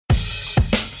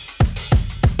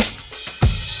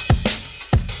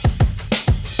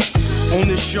On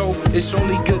this show, it's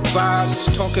only good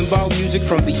vibes. Talking about music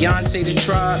from Beyonce to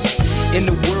Tribe. In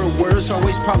the world where it's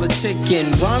always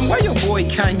politicking. Ron, why your boy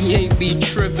Kanye be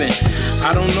tripping?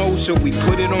 I don't know, so we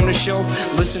put it on the shelf.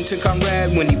 Listen to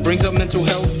Conrad when he brings up mental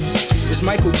health. Is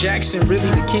Michael Jackson really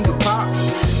the king of pop?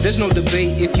 There's no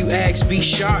debate if you ask, be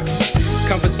shocked.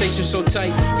 Conversation so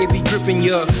tight, it be gripping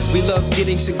ya. We love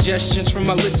getting suggestions from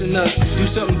our listeners. Do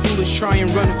something foolish, try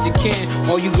and run if you can.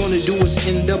 All you gonna do is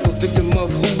end up a victim of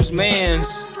Who's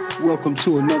Mans. Welcome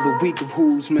to another week of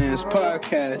Who's Mans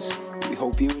podcast. We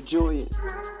hope you enjoy it.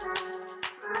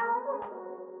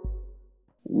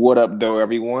 What up, though,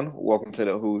 everyone? Welcome to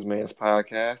the Who's Mans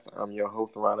podcast. I'm your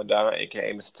host, Ron Adana,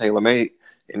 aka Mr. Taylor Made.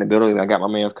 In the building, I got my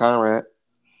man's Conrad.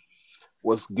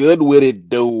 What's good with it,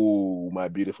 though, my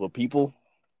beautiful people?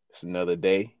 It's another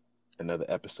day, another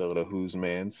episode of Who's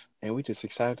Mans, and we just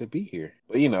excited to be here.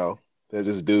 But you know, there's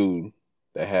this dude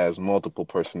that has multiple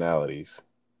personalities,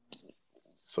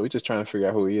 so we're just trying to figure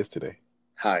out who he is today.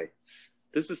 Hi,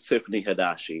 this is Tiffany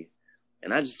Hadashi,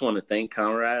 and I just want to thank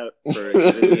Conrad for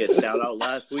giving me a shout out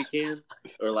last week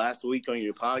on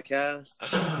your podcast.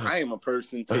 I am a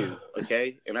person too,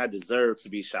 okay, and I deserve to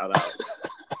be shout out,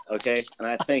 okay, and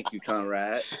I thank you,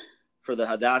 Conrad, for the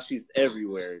Hadashis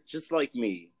everywhere, just like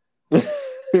me.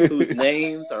 Whose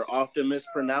names are often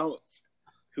mispronounced,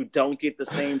 who don't get the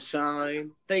same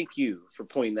shine. Thank you for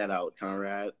pointing that out,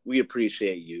 Conrad. We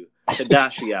appreciate you.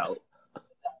 Hadashi out.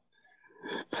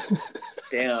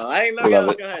 Damn, I didn't know y'all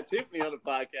was gonna have Tiffany on the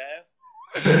podcast.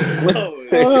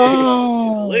 It's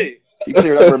lit. She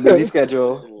cleared up her busy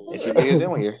schedule, and she did it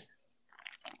on here.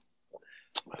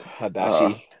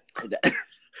 Hadashi.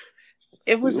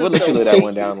 It was we'll just let you the lay that way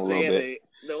one down you a little said bit. it.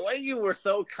 The way you were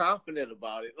so confident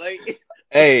about it, like.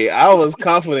 Hey, I was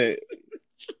confident.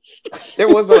 There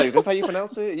was no like, that's how you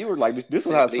pronounce it? You were like, this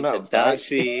is how it's pronounced.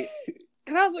 Hadashi.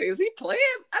 And I was like, is he playing?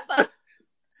 I thought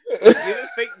giving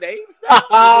fake names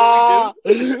now?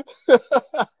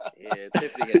 Yeah,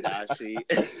 Tiffany Hadashi.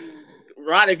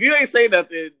 Ron, if you ain't say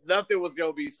nothing, nothing was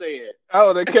gonna be said. I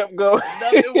would have kept going.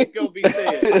 Nothing was gonna be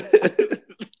said.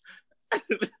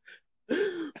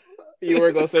 You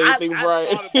weren't gonna say anything, Brian.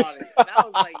 I thought about it, and I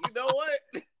was like, you know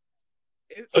what?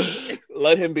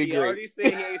 Let him be he great. already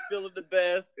said he ain't feeling the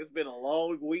best. It's been a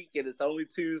long week, and it's only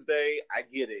Tuesday. I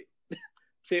get it.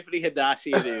 Tiffany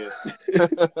Hadashi it is.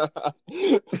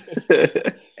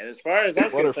 And as far as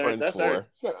I'm concerned, that's her.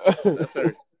 That's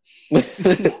her.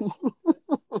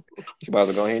 She about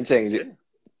to go ahead and change it.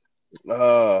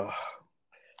 I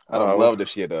would have loved if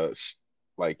she had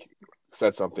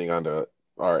said something on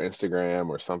our Instagram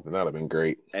or something. That would have been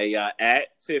great. Hey,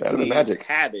 at Tiffany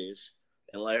Haddish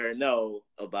and let her know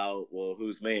about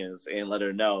Who's Mans, and let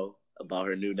her know about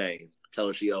her new name. Tell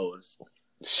her she owes.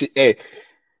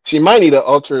 She might need an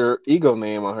alter ego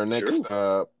name on her next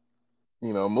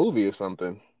movie or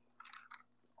something.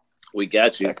 We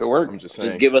got you. That could work. I'm just saying.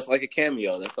 Just give us like a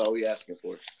cameo. That's all we asking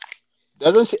for.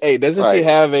 Doesn't she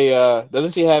have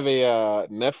a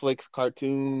Netflix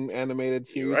cartoon animated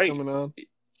series coming on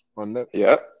that?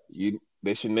 Yeah.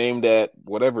 They should name that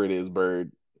whatever it is,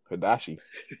 bird Hadashi.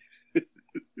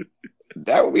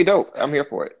 That would be dope. I'm here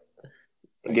for it.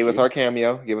 Give us you. our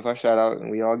cameo, give us our shout out, and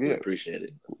we all good. Appreciate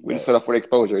it. We just set up for the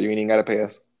exposure. You ain't even gotta pay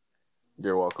us.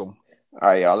 You're welcome. All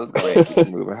right, y'all. Let's go ahead and keep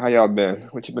it moving. How y'all been?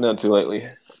 What you been up to lately?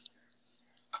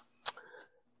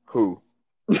 Who?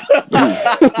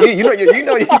 you know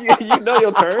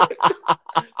your turn.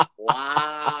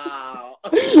 Wow.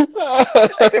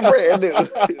 Brand new.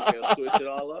 Just gonna switch it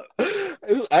all up.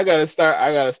 I gotta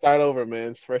start over,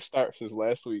 man. It's fresh start since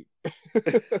last week.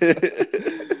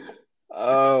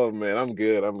 Oh man, I'm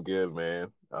good,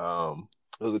 man.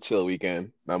 It was a chill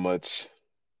weekend. Not much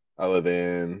other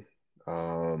than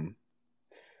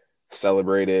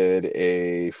celebrated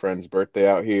a friend's birthday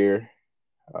out here.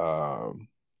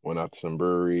 Went out to some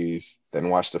breweries, then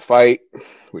watched the fight,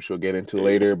 which we'll get into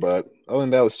later. But other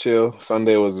than that, it was chill.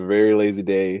 Sunday was a very lazy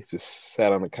day. Just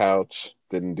sat on the couch,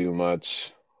 didn't do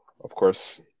much. Of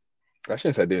course, I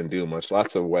shouldn't say I didn't do much.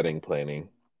 Lots of wedding planning.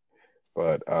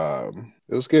 But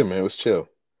it was good, man. It was chill.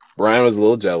 Brian was a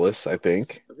little jealous, I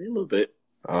think. A little bit.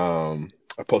 I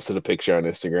posted a picture on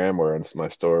Instagram or on my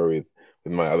story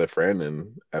with my other friend,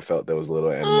 and I felt there was a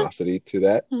little animosity to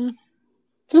that.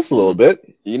 Just a little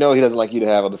bit. You know he doesn't like you to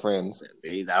have other friends.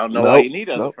 I don't know why you need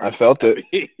other friends. I felt it.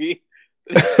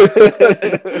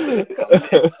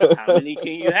 How many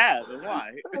can you have and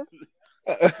why? What's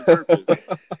the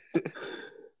purpose?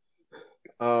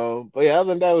 But yeah, other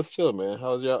than that, it was chill, man.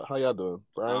 How y'all doing,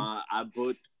 Brian? I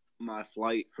booked my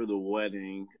flight for the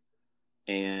wedding,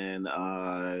 and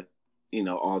all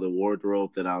the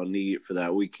wardrobe that I'll need for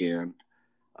that weekend.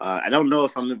 I don't know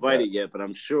if I'm invited yet, but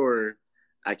I'm sure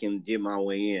I can get my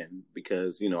way in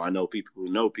because, I know people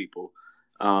who know people.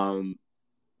 But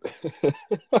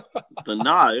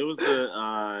nah, it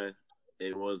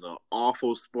was an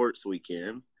awful sports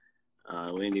weekend.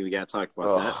 We ain't even got to talk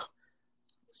about that.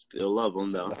 Still love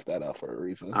them though. Left that out for a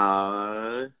reason.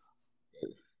 Go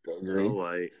green. Go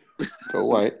white. Go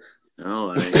white.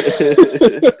 All right.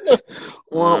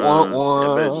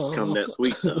 I I better just come next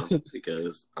week though,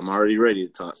 because I'm already ready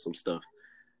to talk some stuff.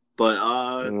 But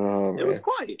it was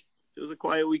quiet. It was a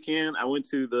quiet weekend. I went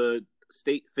to the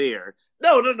state fair.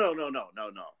 No.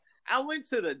 I went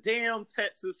to the damn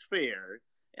Texas Fair,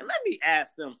 and let me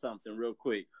ask them something real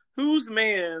quick. Whose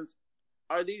mans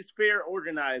are these fair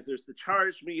organizers to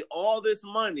charge me all this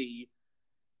money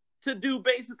to do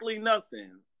basically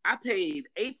nothing? I paid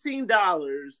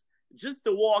 $18 just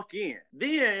to walk in.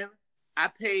 Then I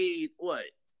paid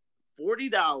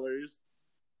 $40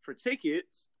 for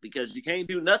tickets because you can't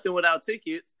do nothing without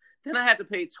tickets. Then I had to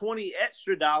pay $20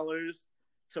 extra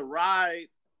to ride,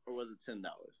 or was it $10?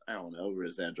 I don't know, over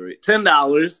exaggerate.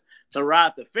 $10 to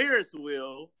ride the Ferris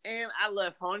wheel, and I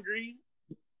left hungry.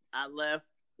 I left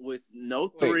with no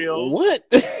thrill. Wait,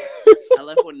 what? I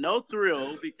left with no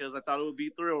thrill because I thought it would be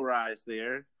thrill rides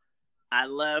there. I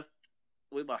left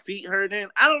with my feet hurting.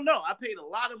 I don't know. I paid a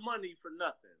lot of money for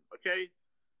nothing. Okay,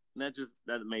 and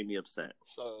that made me upset.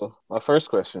 So my first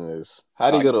question is,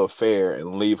 how do you go to a fair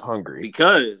and leave hungry?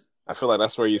 Because I feel like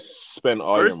that's where you spend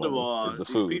all your money. First of all, is the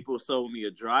these food. people sold me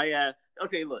a dry ass.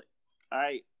 Okay, look. All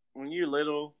right, when you're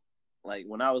little, like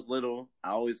when I was little,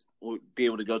 I always would be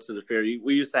able to go to the fair.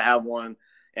 We used to have one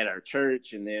at our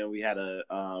church, and then we had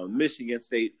a Michigan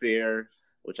State Fair,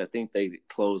 which I think they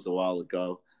closed a while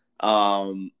ago.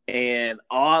 And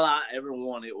all I ever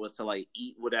wanted was to like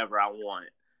eat whatever I want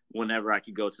whenever I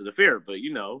could go to the fair. But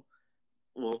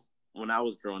when I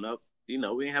was growing up, we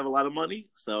didn't have a lot of money,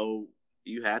 so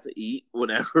you had to eat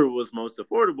whatever was most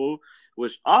affordable,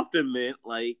 which often meant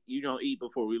like you don't eat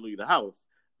before we leave the house.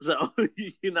 So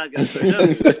you're not gonna say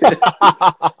nothing.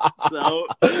 So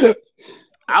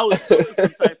I was feeling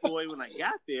some type of way when I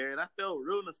got there, and I felt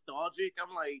real nostalgic.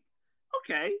 I'm like,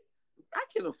 okay, I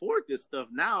can afford this stuff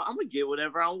now. I'm gonna get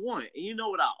whatever I want. And you know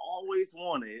what I always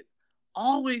wanted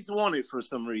for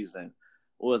some reason,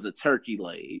 was a turkey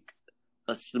leg,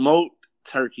 a smoked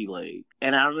turkey leg.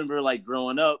 And I remember like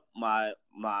growing up, my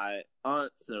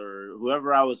aunts or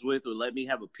whoever I was with would let me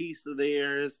have a piece of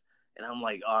theirs. And I'm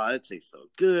like, oh, it tastes so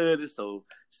good. It's so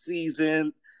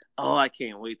seasoned. Oh, I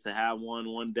can't wait to have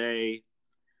one day.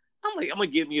 I'm like, I'm going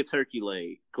to get me a turkey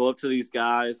leg. Go up to these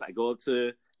guys. I go up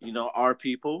to, our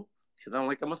people. Because I'm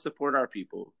like, I'm going to support our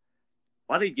people.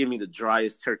 Why did they give me the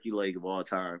driest turkey leg of all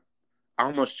time? I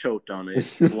almost choked on it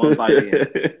one bite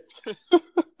in.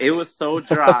 It was so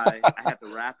dry, I had to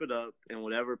wrap it up in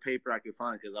whatever paper I could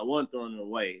find because I wasn't throwing it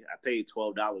away. I paid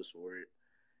 $12 for it.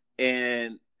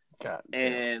 And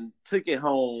took it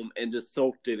home and just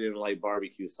soaked it in like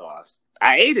barbecue sauce.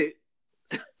 I ate it.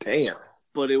 Damn.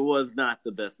 But it was not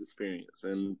the best experience.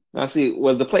 And now, see,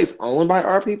 was the place owned by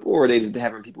our people, or are they just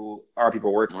having our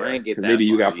people work there? I didn't get that. Maybe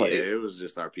you got played. Yeah, it was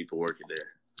just our people working there.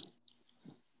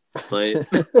 But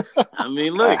I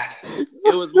mean, look,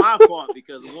 it was my fault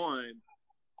because one,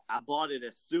 I bought it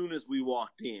as soon as we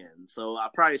walked in, so I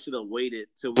probably should have waited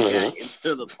till we got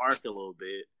into the park a little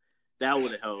bit. That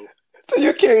would have helped. So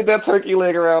you carried that turkey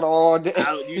leg around all day.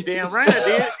 You damn right I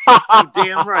did. You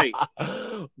damn right.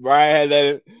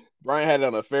 Brian had it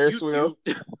on a Ferris wheel.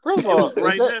 First of all,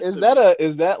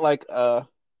 is that like let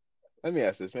me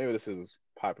ask this. Maybe this is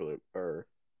popular, or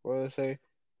what do they say?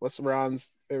 What's Ron's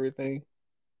favorite thing?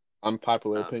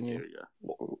 Unpopular opinion.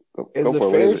 Is the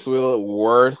Ferris wheel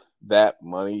worth that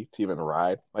money to even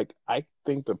ride? Like, I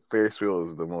think the Ferris wheel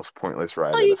is the most pointless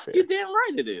ride at a fair. You're damn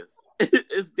right it is.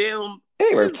 It's damn. It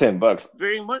ain't worth $10.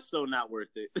 Very much so not worth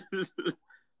it.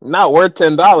 Not worth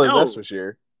 $10, that's for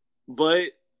sure. But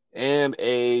and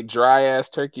a dry ass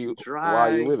turkey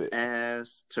while you with it.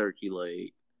 Ass turkey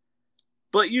leg.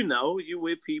 But you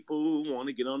with people who want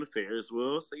to get on the Ferris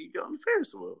wheel, so you get on the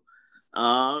Ferris wheel.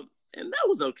 And that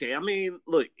was okay. I mean,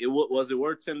 look, was it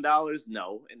worth $10?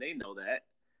 No, and they know that.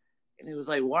 And it was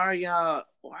like, why are y'all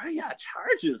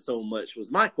charging so much?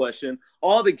 Was my question.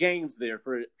 All the games there,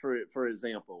 for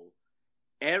example,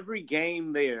 every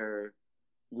game there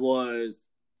was,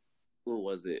 what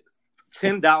was it,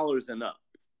 $10 and up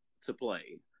to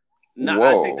play. No,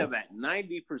 I take that back.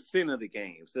 90% of the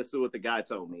games, that's what the guy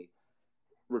told me,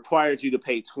 required you to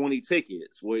pay 20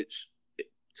 tickets, which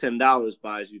 $10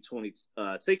 buys you 20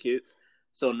 tickets.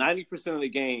 So 90% of the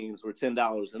games were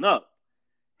 $10 and up.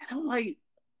 And I'm like,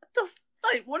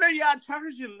 what are y'all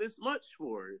charging this much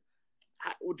for?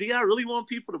 do y'all really want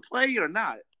people to play or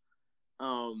not?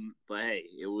 But hey,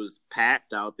 it was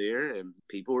packed out there and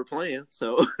people were playing,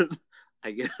 so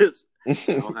I guess I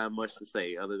don't have much to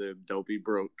say other than don't be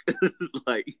broke.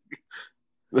 Like,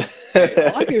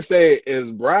 all I can say is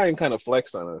Brian kind of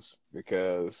flexed on us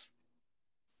because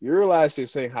you realize he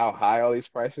was saying how high all these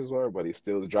prices were, but he's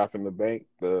still dropping the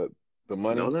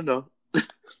money. No.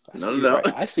 No.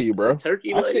 I see you, bro.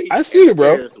 Turkey I see you,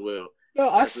 bro. No,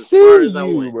 I see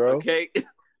you, bro. Okay.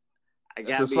 I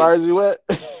got as far as you went.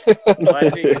 Well, I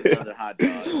did get another hot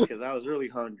dog because I was really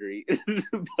hungry,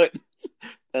 but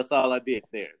that's all I did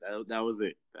there. That was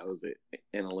it. That was it.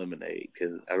 And a lemonade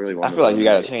because I really wanted. I feel like you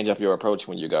got to change up your approach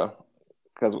when you go.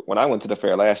 Because when I went to the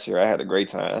fair last year, I had a great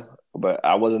time, but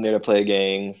I wasn't there to play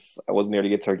games. I wasn't there to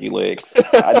get turkey legs.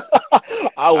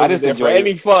 I wasn't there for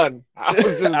any fun. I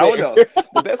was just there.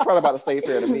 The best part about the state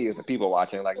fair to me is the people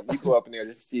watching. Like, you go up in there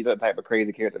just to see the type of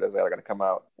crazy characters that are going to come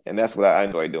out. And that's what I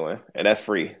enjoy doing. And that's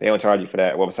free. They don't charge you for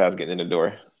that. Well, besides getting in the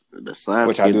door.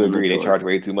 Which I do agree. They charge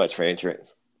way too much for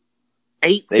entrance.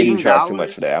 $18? They do charge too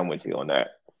much for that. I'm with you on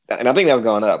that. And I think that's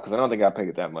gone up because I don't think I paid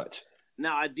it that much.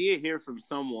 Now, I did hear from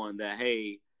someone that,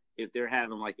 hey, if they're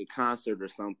having like a concert or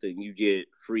something, you get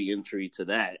free entry to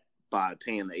that by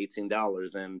paying the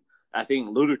 $18. And I think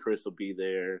Ludacris will be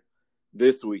there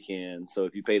this weekend. So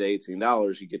if you pay the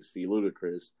 $18, you get to see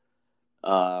Ludacris.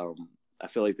 I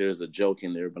feel like there's a joke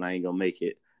in there, but I ain't gonna make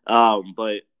it.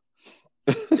 But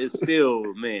it's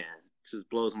still, man, just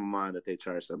blows my mind that they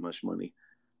charge that much money.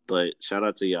 But shout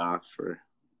out to y'all for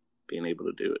being able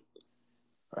to do it.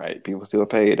 All right, people still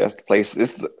pay. That's the place.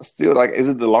 It's still like, is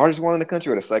it the largest one in the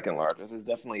country or the second largest? It's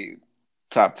definitely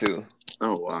top two.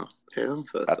 Oh wow!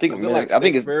 I think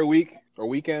it's fair week or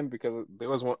weekend because there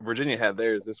was one. Virginia had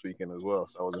theirs this weekend as well,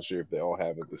 so I wasn't sure if they all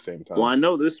have it at the same time. Well, I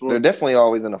know this one. They're definitely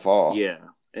always in the fall. Yeah,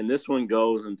 and this one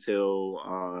goes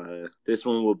until this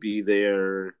one will be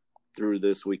there through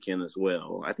this weekend as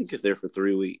well. I think it's there for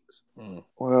 3 weeks.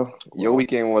 Well, your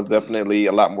weekend was definitely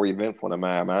a lot more eventful than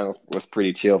mine. Mine was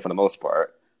pretty chill for the most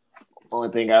part. Only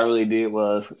thing I really did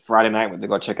was Friday night went to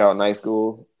go check out Night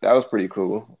School. That was pretty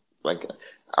cool. Like,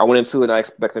 I went into it not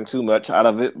expecting too much out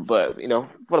of it, but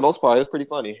for the most part, it was pretty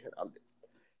funny.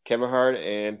 Kevin Hart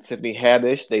and Tiffany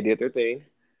Haddish, they did their thing.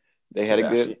 They had a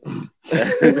good.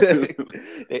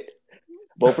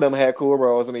 Both of them had cool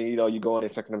roles. I mean, you go in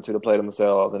expecting them to play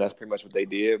themselves, and that's pretty much what they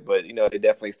did. But they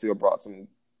definitely still brought some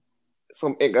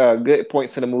good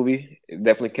points to the movie. It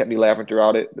definitely kept me laughing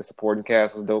throughout it. The supporting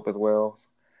cast was dope as well.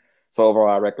 So overall,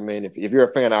 I recommend if you're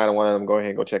a fan of either one of them, go ahead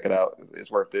and go check it out. It's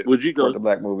worth it. Would you go to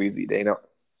black movies? Go ahead.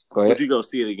 Would you go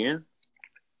see it again?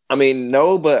 I mean,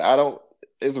 no, but I don't.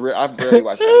 It's real. I've barely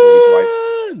watched that movie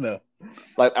twice. No,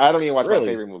 like I don't even watch my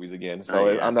favorite movies again.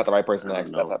 So I'm not the right person to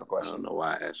ask that type of question. I don't know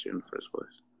why I asked you in the first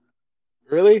place.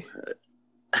 Really?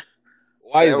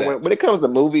 Why is that? When it comes to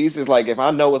movies, it's like if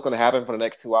I know what's going to happen for the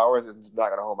next 2 hours, it's not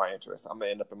going to hold my interest. I'm going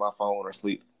to end up in my phone or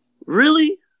sleep.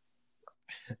 Really?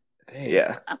 Dang.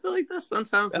 Yeah. I feel like that's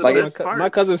sometimes like the best part. My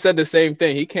cousin said the same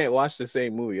thing. He can't watch the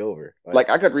same movie over. Like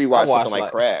I could rewatch something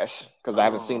like Crash because I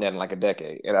haven't seen that in like a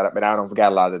decade, but I don't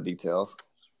forgot a lot of the details.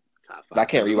 But I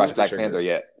can't rewatch Black Panther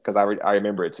yet because I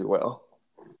remember it too well.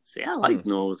 See, I like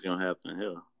knowing what's gonna happen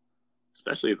here,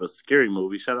 especially if it's a scary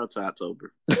movie. Shout out to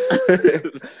October.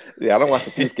 Yeah, I don't watch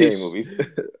a few scary movies.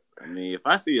 I mean, if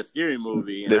I see a scary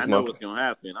movie and I know what's gonna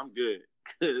happen, I'm good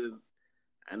because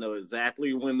I know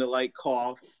exactly when to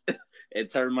cough and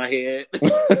turn my head.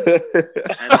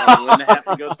 I know when to have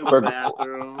to go to the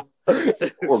bathroom.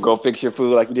 Or go fix your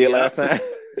food like you did last time.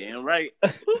 Damn right.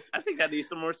 I think I need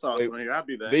some more sauce on here. I'll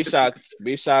be back. Be shocked.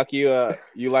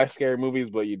 You like scary movies,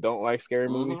 but you don't like scary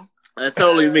movies. That's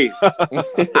totally me.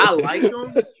 I like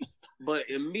them, but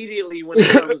immediately when it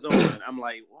comes on, I'm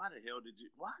like, why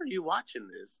are you watching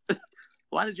this?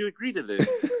 Why did you agree to this?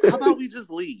 How about we just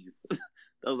leave?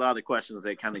 Those are the questions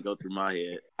that kind of go through my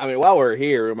head. I mean, while we're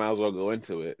here, we might as well go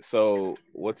into it. So,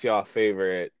 what's y'all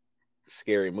favorite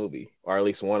scary movie, or at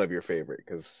least one of your favorite?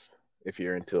 Because if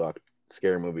you're into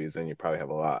scary movies, then you probably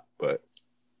have a lot. But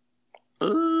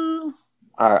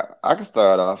I can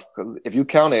start off because if you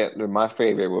count it, my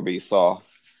favorite would be Saw,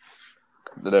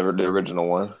 the original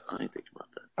one. I didn't think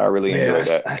about that. I really enjoyed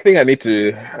that. I think I need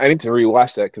to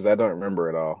rewatch that because I don't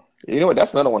remember it all. You know what?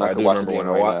 That's another one I could watch again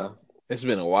right now. It's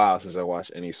been a while since I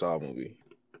watched any Saw movie.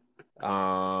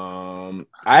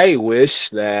 I wish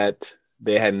that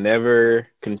they had never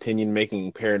continued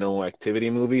making Paranormal Activity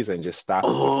movies and just stopped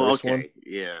at the first one.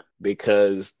 Yeah.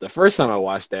 Because the first time I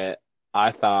watched that,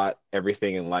 I thought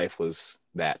everything in life was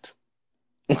that.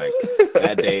 Like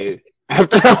that day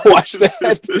after I watched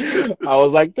that, I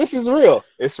was like, this is real.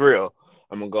 It's real.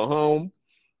 I'm gonna go home.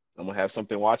 I'm gonna have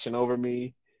something watching over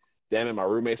me. Damn it, my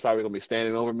roommate's probably gonna be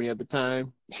standing over me at the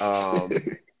time.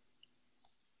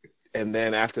 And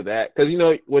then after that,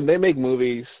 because when they make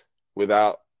movies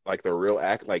without like the real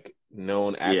like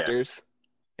known actors,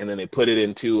 and then they put it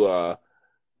into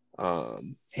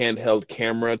handheld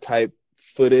camera type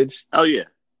footage. Oh yeah,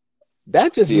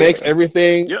 that just makes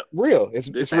everything real. It's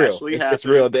real. It's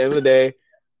real. At the end of the day,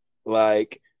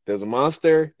 like there's a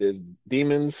monster, there's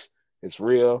demons. It's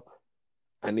real.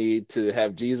 I need to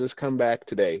have Jesus come back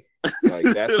today. Like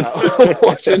that's how I'm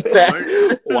watching that.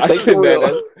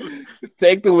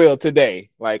 Take the wheel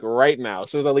today, like right now.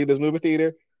 As soon as I leave this movie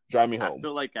theater, drive me home. I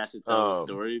feel like I should tell the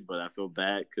story, but I feel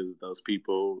bad because those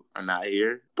people are not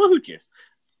here. But who cares?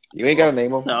 You ain't gotta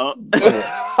name them. So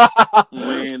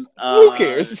when who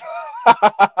cares?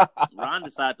 Ron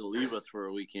decided to leave us for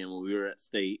a weekend when we were at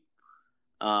state.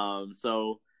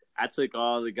 So I took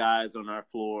all the guys on our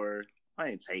floor. I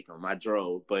didn't take them. I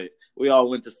drove, but we all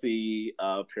went to see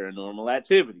Paranormal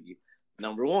Activity,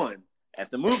 #1, at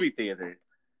the movie theater.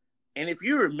 And if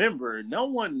you remember, no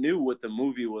one knew what the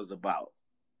movie was about.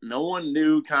 No one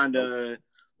knew kind of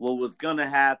what was going to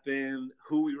happen,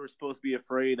 who we were supposed to be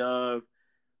afraid of.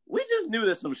 We just knew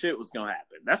that some shit was going to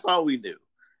happen. That's all we knew.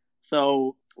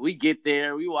 So we get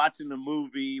there, we watching the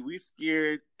movie, we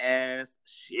scared as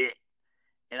shit.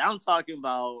 And I'm talking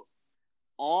about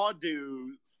all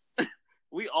dudes.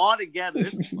 We all together.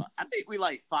 I think we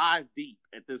like 5 deep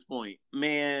at this point.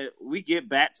 Man, we get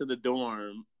back to the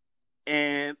dorm,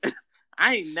 and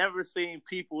I ain't never seen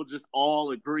people just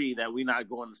all agree that we not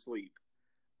going to sleep.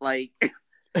 Like,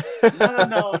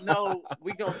 no.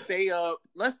 We gonna stay up.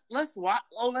 Let's watch.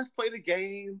 Oh, let's play the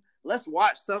game. Let's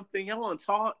watch something. Y'all want to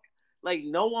talk? Like,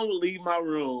 no one will leave my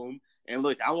room. And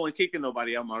look, I wasn't kicking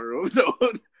nobody out my room, so I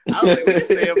was like, we can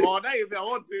stay up all night if I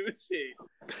want to. Shit.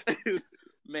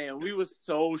 Man, we was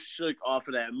so shook off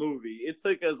of that movie. It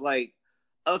took us like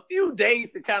a few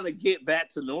days to kind of get back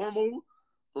to normal,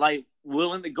 like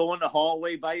willing to go in the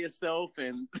hallway by yourself.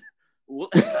 And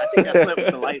I think I slept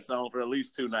with the lights on for at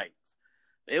least 2 nights.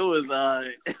 It was,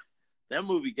 that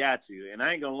movie got you. And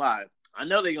I ain't gonna lie, I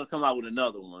know they're gonna come out with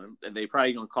another one, and they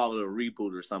probably gonna call it a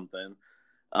reboot or something.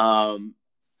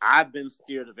 I've been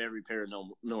scared of every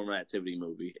Paranormal Activity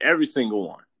movie, every single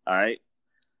one. All right.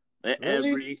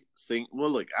 Really?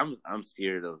 Well, look, I'm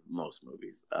scared of most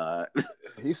movies.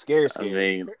 He's scared. I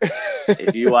mean,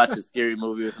 if you watch a scary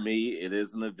movie with me, it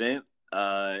is an event.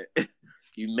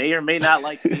 You may or may not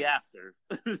like me after,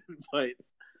 but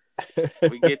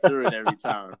we get through it every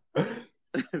time. You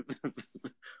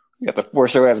have to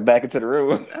force your ass back into the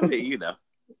room. I mean, I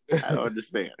don't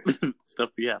understand. Stuff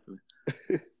be happening.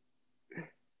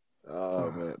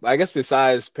 Oh man! I guess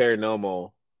besides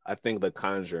Paranormal, I think The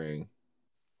Conjuring.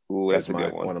 Ooh, that's a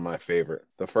good one. One of my favorite.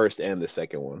 The first and the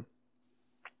second one.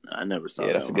 I never saw that.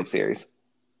 Yeah, that's a good series.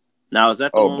 Now, is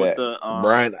that the one with the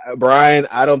Brian?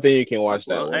 I don't think you can watch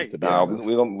that one. Hey, we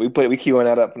queuing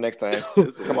that up for next time.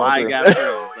 Come on, I got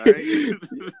friends, right?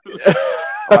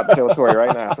 I'm about to tell Tori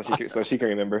right now so she can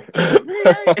remember. You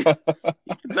can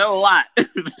tell a lot.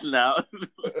 No.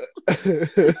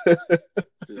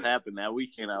 Just happened that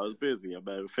weekend. I was busy. I'm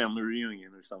at a family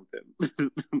reunion or something.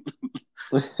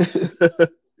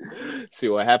 See,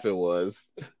 what happened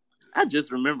was, I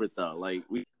just remembered though. Like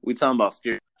we talking about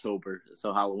Scary October,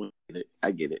 so Halloween.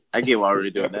 I get it. I get why we're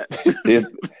doing that.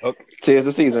 Tis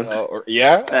the season.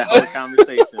 Yeah. That whole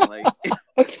conversation like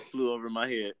flew over my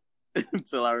head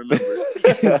until I remembered.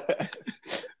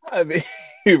 I mean,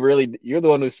 you're the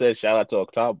one who said shout out to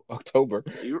October.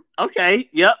 Okay.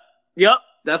 Yep.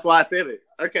 That's why I said it.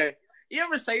 Okay. You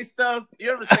ever say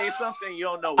something you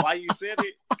don't know why you said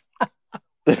it?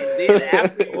 And then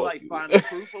after you like find the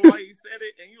proof of why you said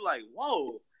it, and you like,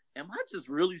 whoa, am I just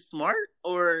really smart,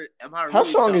 or am I? Really How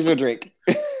strong is your drink?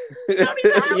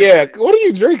 Yeah, what are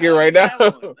you drinking right now?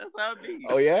 That's how it be.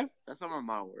 Oh yeah, that's how my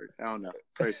mom works. I don't know.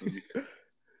 Pray for me.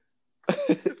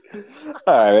 All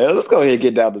right, man, let's go ahead and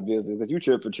get down to business because you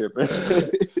tripping.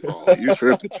 Oh, you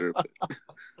tripping.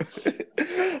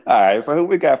 All right, so who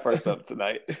we got first up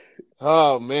tonight?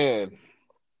 Oh man,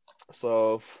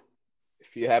 so.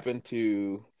 If you happen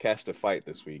to catch the fight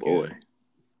this weekend, boy,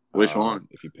 which one?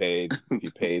 If you paid,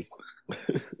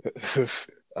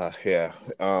 yeah.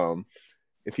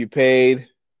 If you paid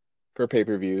for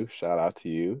pay-per-view, shout out to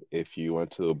you. If you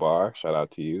went to a bar, shout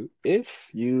out to you. If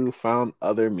you found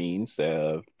other means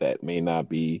that may not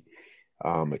be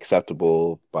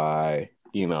acceptable by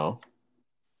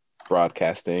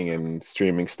broadcasting and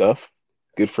streaming stuff,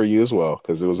 good for you as well,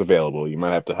 because it was available. You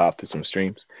might have to hop to some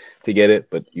streams to get it,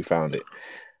 but you found it.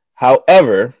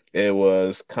 However, it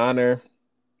was Conor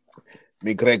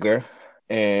McGregor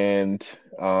and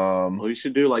Well, you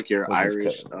should do like your What's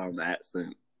this Irish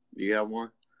accent. Do you have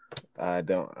one? I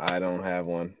don't have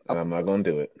one, and I'm not gonna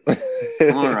do it.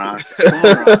 Come on, Ron. Come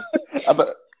on, Ron.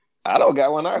 I don't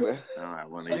got one either. I don't have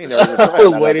one I ain't either. never even I tried.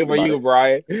 was Now waiting that I for think you, about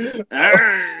Brian. Hey!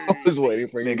 I was waiting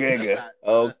for you. McGregor.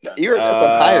 Oh, That's not You're bad. that's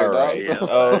up higher, dog. right. Yeah.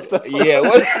 Oh, yeah.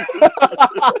 What?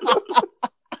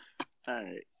 All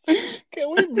right.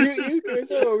 Can we mute you, Chris,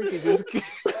 or we can just it.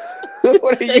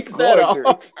 What are you take that going through?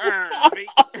 off?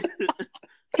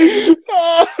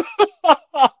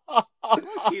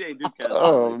 He ain't do cast.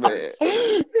 Oh man.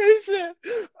 He said,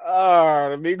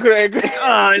 "Oh, me, Greg."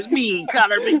 Oh, it's me,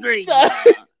 Conor McGregor.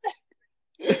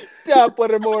 Top of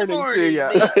the morning to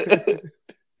ya.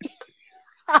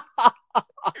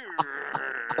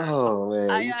 Oh man.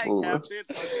 Aye, Fool. Captain.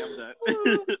 Okay, I'm done.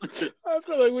 I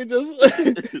feel like we just.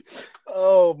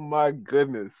 Oh my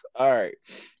goodness! All right.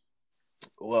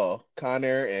 Well,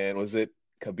 Connor and was it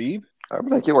Khabib? I'm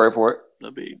gonna take your word for it. I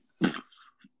mean,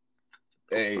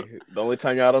 Hey, the only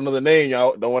time y'all don't know the name,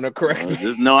 y'all don't want to correct me.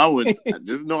 just know I wouldn't.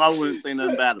 Just know I wouldn't say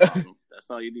nothing bad about him. That's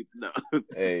all you need to know.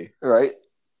 Hey, Right?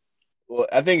 well,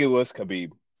 I think it was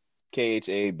Khabib,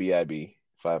 Khabib,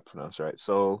 if I pronounce right.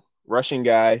 So Russian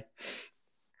guy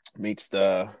meets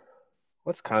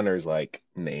what's Connor's like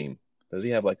name? Does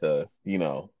he have like a I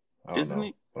don't Isn't know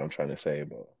he? what I'm trying to say,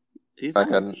 but He's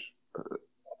Like Irish.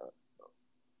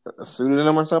 a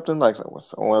pseudonym or something, like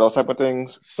one of those type of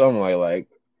things. something like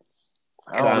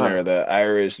I don't Connor, know. the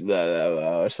Irish,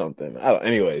 or something. I don't.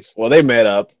 Anyways, well, they met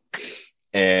up,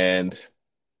 and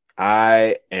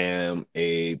I am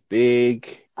a big.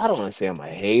 I don't want to say I'm a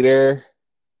hater.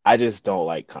 I just don't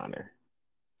like Connor.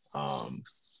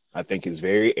 I think he's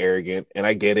very arrogant, and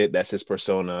I get it. That's his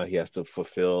persona. He has to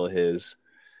fulfill his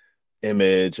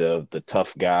image of the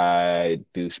tough guy,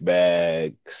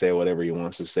 douchebag, say whatever he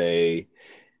wants to say.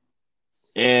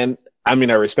 And I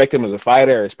mean, I respect him as a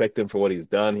fighter. I respect him for what he's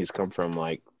done. He's come from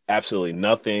like absolutely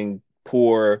nothing,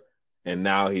 poor, and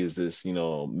now he's this,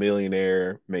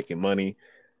 millionaire making money.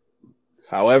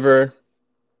 However,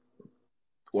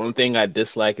 one thing I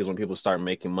dislike is when people start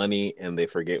making money and they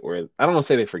forget I don't want to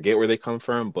say they forget where they come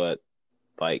from, but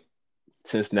like,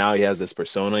 since now he has this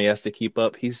persona he has to keep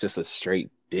up, he's just a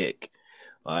straight dick.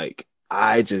 Like,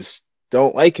 I just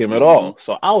don't like him at all.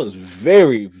 So I was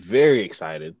very, very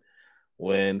excited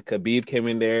when Khabib came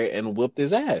in there and whooped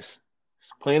his ass.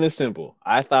 It's plain and simple.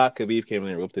 I thought Khabib came in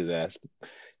there and whooped his ass.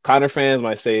 Conor fans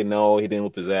might say, no, he didn't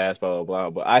whoop his ass, blah, blah, blah,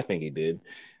 but I think he did.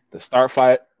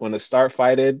 When the start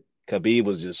fighted, Khabib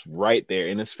was just right there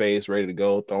in his face, ready to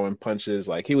go, throwing punches.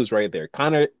 Like, he was right there.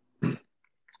 Conor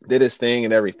did his thing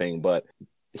and everything, but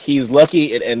he's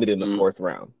lucky it ended in the fourth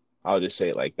round. I'll just say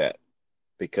it like that.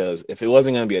 Because if it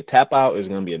wasn't going to be a tap out, it was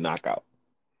going to be a knockout.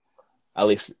 At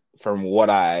least from what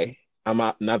I'm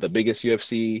not the biggest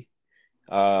UFC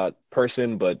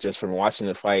person, but just from watching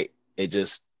the fight,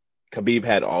 Khabib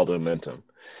had all the momentum.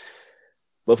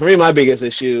 But for me, my biggest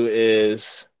issue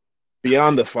is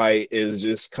beyond the fight is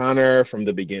just Conor from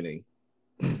the beginning.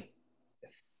 I'm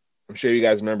sure you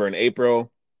guys remember in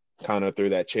April, Conor threw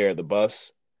that chair at the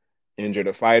bus, injured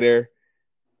a fighter.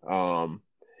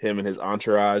 Him and his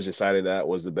entourage decided that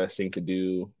was the best thing to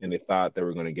do, and they thought they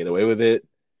were going to get away with it.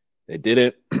 They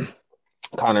didn't.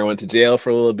 Conor went to jail for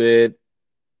a little bit,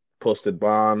 posted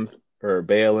bond or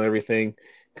bail and everything,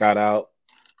 got out.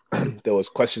 There was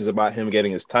questions about him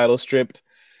getting his title stripped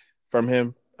from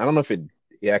him. I don't know if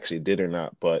he actually did or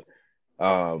not, but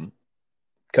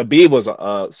Khabib was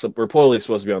reportedly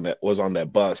supposed to be on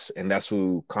that bus, and that's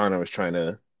who Conor was trying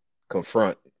to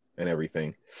confront and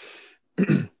everything.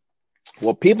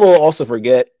 What people also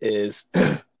forget is,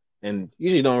 and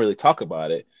usually don't really talk about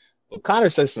it, but Conor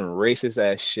says some racist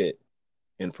ass shit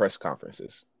in press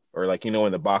conferences, or like,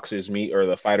 when the boxers meet or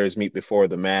the fighters meet before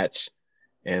the match.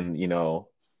 And,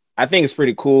 I think it's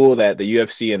pretty cool that the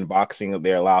UFC and boxing,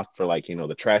 they're allowed for like,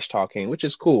 the trash talking, which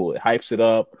is cool. It hypes it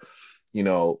up,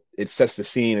 it sets the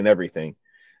scene and everything.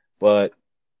 But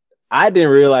I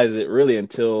didn't realize it really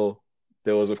until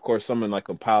there was, of course, someone like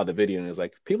compiled the video, and it's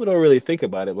like, people don't really think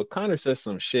about it, but Conor says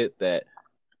some shit that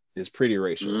is pretty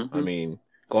racial. I mean,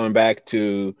 going back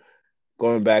to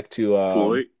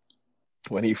Floyd,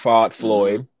 when he fought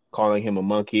Floyd, calling him a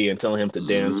monkey and telling him to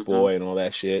dance boy and all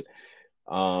that shit.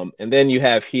 And then you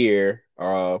have here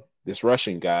this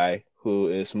Russian guy who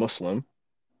is Muslim,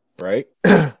 right?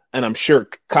 And I'm sure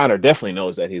Conor definitely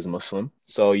knows that he's Muslim.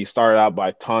 So you start out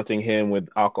by taunting him with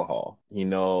alcohol.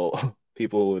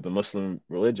 People with the Muslim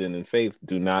religion and faith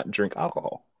do not drink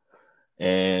alcohol.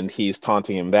 And he's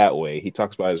taunting him that way. He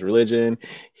talks about his religion.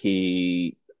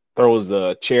 He throws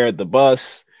the chair at the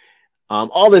bus,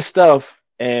 all this stuff.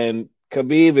 And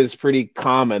Khabib is pretty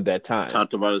calm at that time.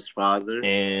 Talked about his father.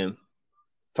 And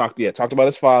talked about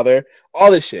his father,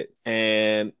 all this shit.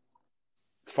 And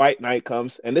fight night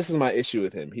comes, and this is my issue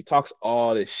with him. He talks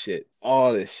all this shit.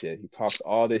 He talks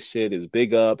all this shit. His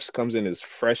big ups, comes in his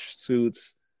fresh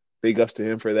suits. Big ups to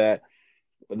him for that.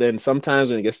 But then sometimes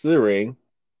when he gets to the ring,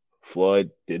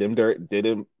 Floyd did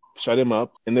him shut him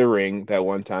up in the ring that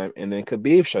one time, and then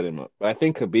Khabib shut him up. But I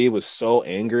think Khabib was so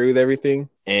angry with everything,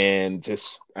 and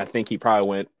just I think he probably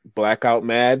went blackout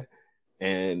mad.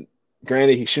 And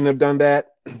granted, he shouldn't have done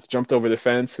that. Jumped over the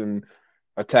fence and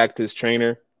attacked his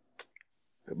trainer.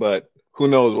 But who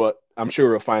knows what? I'm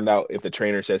sure we'll find out if the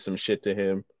trainer said some shit to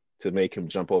him to make him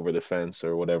jump over the fence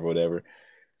or whatever.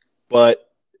 But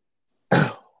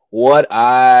what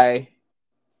I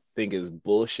think is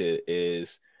bullshit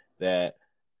is that,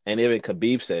 and even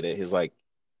Khabib said it, he's like,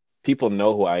 people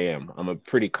know who I am. I'm a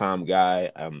pretty calm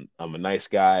guy. I'm a nice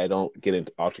guy. I don't get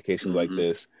into altercations like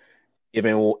this.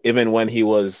 Even when he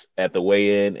was at the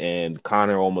weigh-in and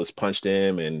Conor almost punched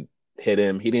him and hit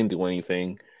him, he didn't do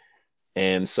anything.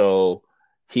 And so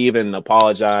he even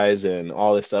apologized and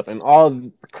all this stuff. And all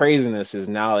the craziness is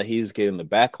now that he's getting the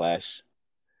backlash.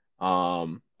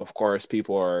 Of course,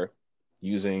 people are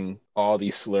using all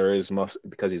these slurs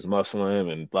because he's Muslim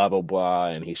and blah, blah, blah.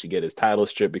 And he should get his title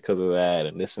stripped because of that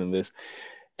and this and this.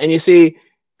 And you see,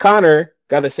 Conor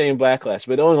got the same backlash,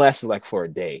 but it only lasted like for a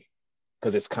day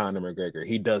because it's Conor McGregor.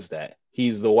 He does that.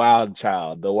 He's the wild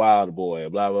child, the wild boy,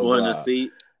 blah, blah, blah.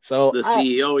 So the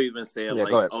CEO even said,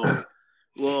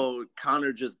 well,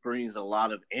 Conor just brings a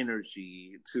lot of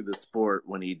energy to the sport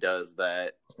when he does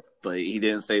that, but he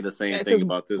didn't say the same thing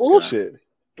about this bullshit.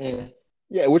 Guy.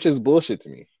 Yeah, which is bullshit to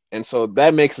me. And so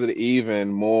that makes it even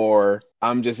more.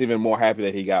 I'm just even more happy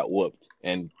that he got whooped.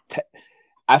 And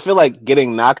I feel like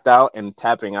getting knocked out and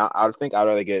tapping out. I think I'd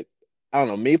rather get. I don't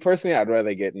know. Me personally, I'd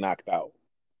rather get knocked out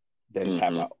than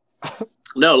tap out.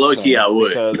 No, low key, I would.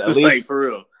 Because at least, like, for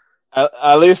real.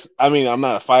 At least, I mean, I'm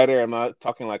not a fighter. I'm not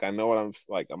talking like I know what I'm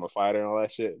like. I'm a fighter and all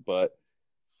that shit. But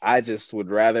I just would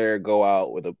rather go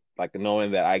out with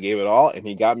knowing that I gave it all and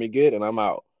he got me good and I'm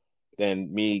out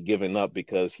than me giving up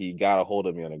because he got a hold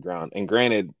of me on the ground. And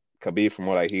granted, Khabib, from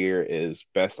what I hear, is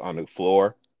best on the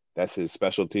floor. That's his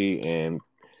specialty, and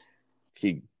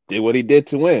he did what he did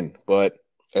to win. But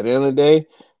at the end of the day,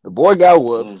 the boy got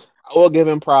whooped. I will give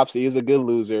him props. He is a good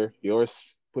loser. He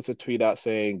always puts a tweet out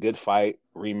saying, good fight,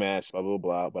 rematch, blah, blah,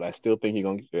 blah. But I still think he's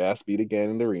going to get your ass beat again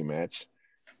in the rematch.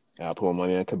 And I'll put my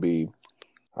money on Khabib.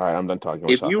 All right, I'm done talking.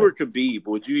 If you were Khabib,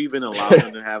 would you even allow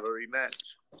him to have a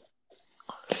rematch?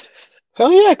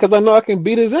 Hell yeah, because I know I can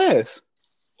beat his ass.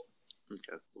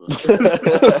 Okay.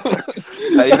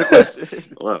 Now you the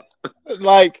question. Well.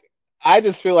 Like, I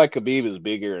just feel like Khabib is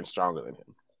bigger and stronger than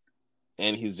him.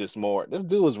 And he's just more. This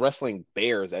dude was wrestling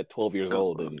bears at 12 years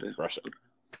old in Russia.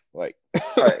 Like,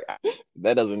 right.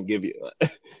 That doesn't give you.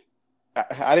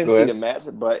 I didn't see the match,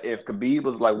 but if Khabib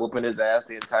was like whooping his ass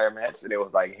the entire match and it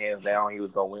was like hands down, he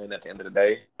was going to win at the end of the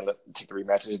day, take the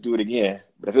rematch and just do it again.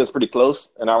 But if it was pretty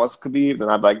close and I was Khabib, then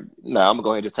I'd be like, no, I'm going to go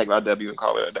ahead and just take my W and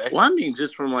call it a day. Well, I mean,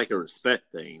 just from like a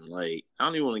respect thing. Like, I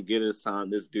don't even want to give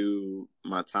this dude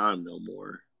my time no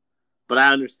more. But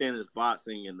I understand his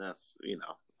boxing, and that's,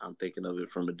 I'm thinking of it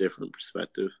from a different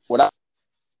perspective.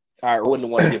 I wouldn't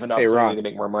want to give an opportunity to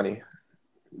make more money.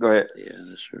 Go ahead. Yeah,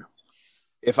 that's true.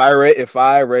 If I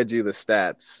read you the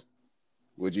stats,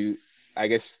 would you? I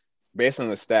guess based on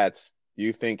the stats, do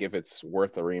you think if it's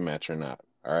worth a rematch or not?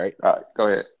 All right, go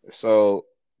ahead. So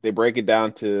they break it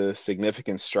down to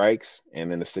significant strikes,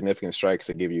 and then the significant strikes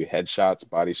they give you headshots,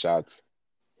 body shots,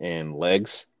 and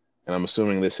legs. And I'm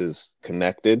assuming this is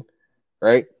connected,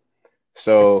 right?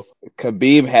 So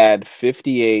Khabib had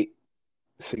 58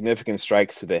 significant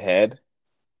strikes to the head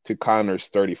to Conor's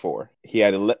 34.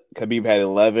 Khabib had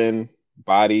 11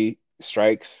 body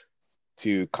strikes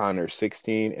to Conor's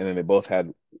 16, and then they both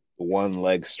had one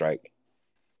leg strike.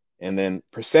 And then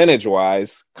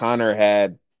percentage-wise, Conor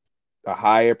had a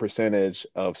higher percentage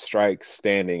of strikes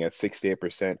standing at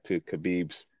 68% to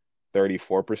Khabib's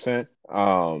 34%.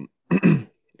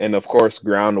 And of course,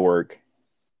 groundwork,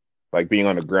 like being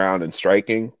on the ground and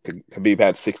striking, Khabib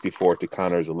had 64 to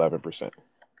Conor's 11%.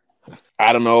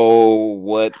 I don't know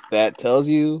what that tells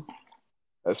you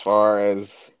as far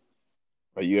as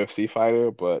a UFC fighter,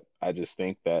 but I just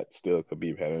think that still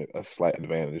Khabib had a slight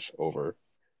advantage over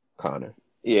Conor.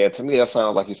 Yeah, to me that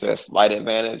sounds like you said slight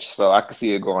advantage, so I could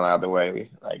see it going either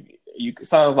way. Like it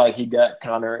sounds like he got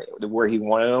Conor where he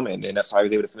wanted him, and then that's how he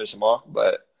was able to finish him off.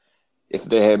 But if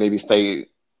they had maybe stayed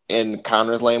in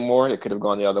Conor's lane more, it could have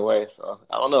gone the other way. So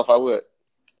I don't know if I would.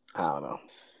 I don't know.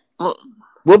 Well,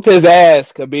 Whoop his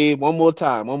ass, Khabib. One more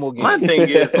time. One more game. My thing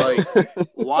is, like,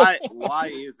 why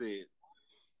is it,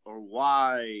 or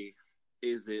why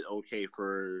is it okay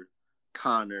for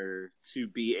Conor to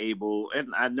be able, and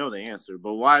I know the answer,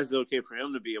 but why is it okay for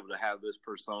him to be able to have this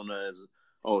persona as,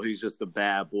 oh, he's just a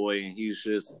bad boy and he's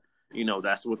just,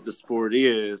 that's what the sport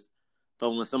is.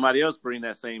 But when somebody else bring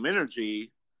that same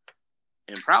energy,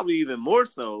 and probably even more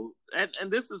so,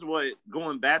 and this is what,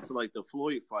 going back to like the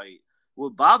Floyd fight,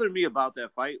 what bothered me about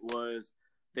that fight was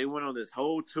they went on this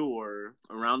whole tour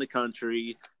around the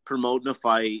country promoting the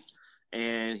fight,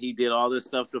 and he did all this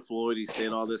stuff to Floyd. He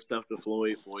said all this stuff to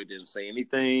Floyd. Floyd didn't say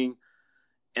anything.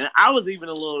 And I was even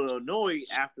a little annoyed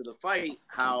after the fight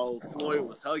how Floyd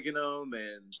was hugging him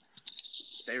and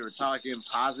they were talking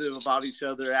positive about each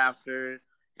other after.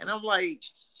 And I'm like,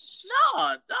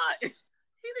 no. He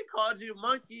done called you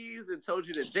monkeys and told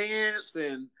you to dance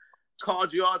and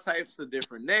called you all types of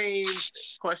different names,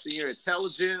 questioned your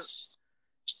intelligence.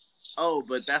 Oh,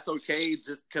 but that's okay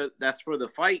just because that's for the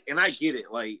fight. And I get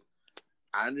it. Like,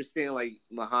 I understand, like,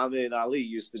 Muhammad Ali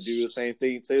used to do the same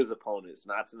thing to his opponents,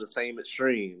 not to the same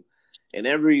extreme. And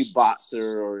every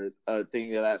boxer or a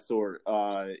thing of that sort,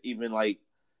 even like,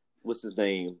 what's his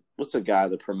name? What's the guy,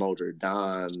 the promoter?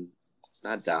 Don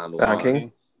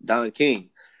King. Don King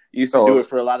used to do it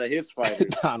for a lot of his fighters.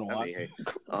 Don Juan.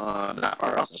 Not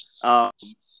far off.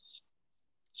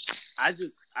 I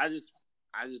just,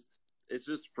 it's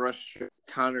just frustrating.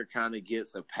 Conor kind of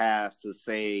gets a pass to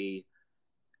say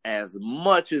as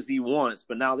much as he wants,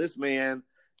 but now this man,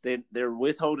 they're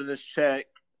withholding his check.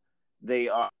 They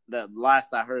are, the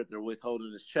last I heard, they're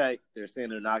withholding his check. They're saying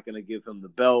they're not going to give him the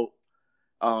belt,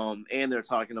 and they're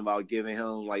talking about giving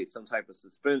him like some type of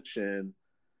suspension.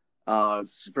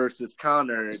 Versus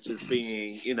Conor just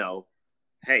being,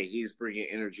 hey, he's bringing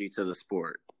energy to the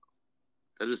sport.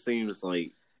 That just seems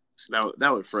like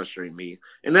that would frustrate me,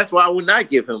 and that's why I would not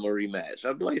give him a rematch.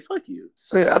 I'd be like, "Fuck you."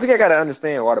 I think I got to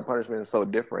understand why the punishment is so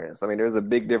different. So, I mean, there's a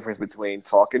big difference between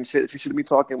talking shit that you shouldn't be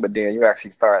talking, but then you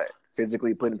actually start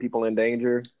physically putting people in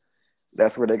danger.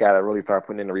 That's where they got to really start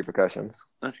putting in the repercussions.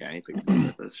 Okay, I ain't think about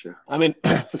that. That's true. I mean,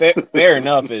 fair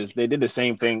enough. Is they did the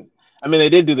same thing. I mean, they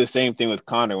did do the same thing with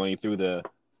Conor when he threw the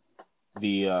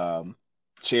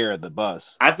chair at the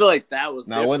bus. I feel like that was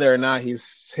now different. Whether or not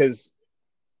he's his.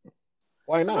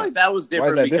 Why not? I feel like that was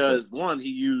different because different? One, he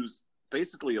used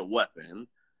basically a weapon.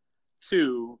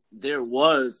 Two, there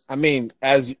was. I mean,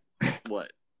 as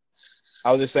what?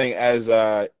 I was just saying, as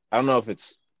I don't know if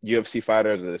it's UFC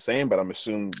fighters are the same, but I'm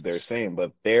assuming they're the same.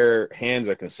 But their hands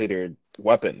are considered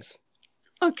weapons.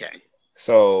 Okay.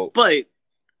 So, but.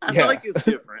 I feel like it's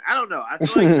different. I don't know. I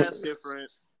feel like that's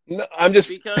different. No, I'm just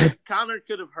because Conor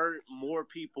could have hurt more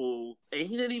people, and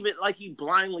he didn't even he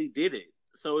blindly did it.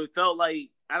 So it felt like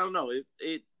I don't know.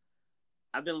 It.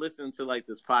 I've been listening to like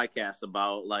this podcast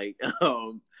about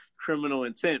criminal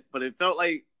intent, but it felt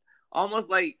like almost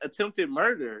like attempted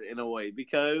murder in a way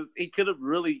because he could have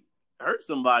really hurt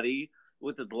somebody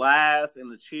with the glass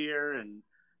and the chair and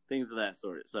things of that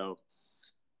sort. So.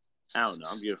 I don't know.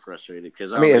 I'm getting frustrated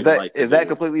because I mean, is that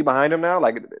completely behind him now?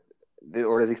 Like,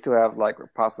 or does he still have like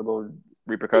possible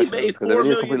repercussions? Because if it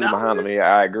is completely behind him,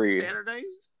 yeah, I agree. Saturday?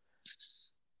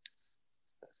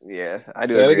 Yeah, I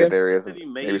do agree that there is.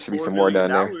 Maybe there should be some more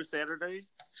done there. Saturday.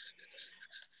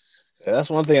 Yeah, that's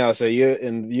one thing I'll say. You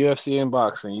in UFC and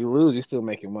boxing, you lose, you're still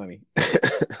making money,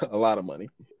 a lot of money.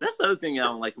 That's the other thing I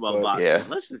don't like about boxing. Yeah.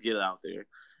 Let's just get it out there.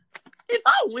 If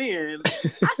I win,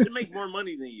 I should make more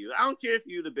money than you. I don't care if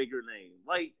you're the bigger name.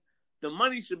 Like, the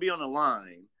money should be on the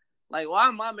line. Like, why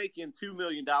am I making $2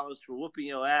 million for whooping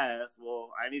your ass?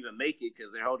 Well, I didn't even make it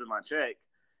because they're holding my check.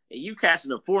 And you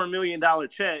cashing a $4 million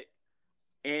check,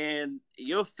 and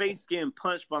your face getting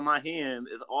punched by my hand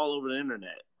is all over the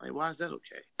internet. Like, why is that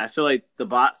okay? I feel like the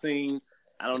boxing,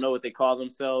 I don't know what they call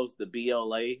themselves, the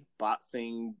BLA,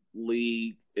 Boxing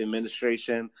League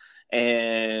Administration,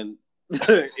 and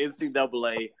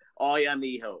NCAA, all y'all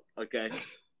need help, okay?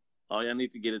 All y'all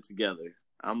need to get it together.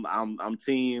 I'm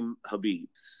team Khabib.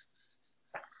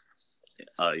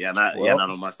 Y'all not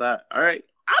on my side. All right,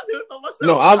 I'll do it by myself.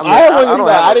 No,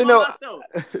 I didn't know.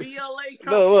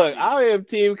 BLA. No, look, I am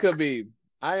team Khabib.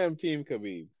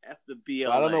 F the BLA.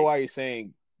 But I don't know why you're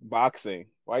saying boxing.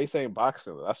 Why are you saying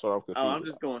boxing? That's what I'm confused. I'm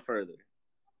just going further.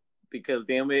 Because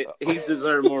damn it, he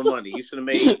deserved more money. He should have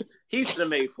made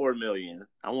 $4 million.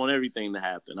 I want everything to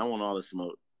happen. I want all the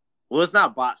smoke. Well, it's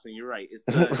not boxing. You're right. It's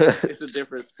a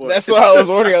different sport. That's what I was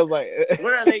wondering. I was like,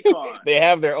 what are they called? They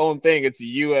have their own thing. It's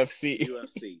UFC.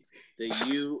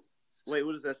 Wait,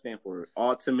 what does that stand for?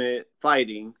 Ultimate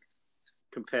Fighting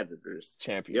Competitors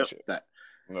Championship. Yep, that.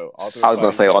 No, I was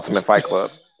gonna say Ultimate Fight Club.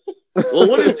 Well,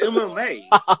 what is MMA?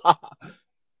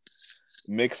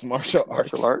 Mixed martial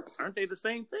arts. Aren't they the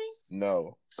same thing?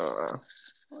 No. Oh,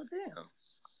 damn.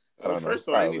 I don't know. First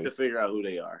of all, I Probably. need to figure out who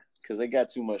they are because they got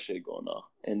too much shit going on.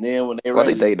 And then when they Well, I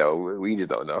ready, think they know. We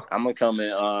just don't know. I'm gonna come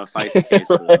and fight the case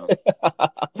for them.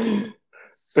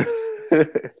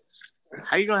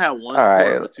 How you gonna have one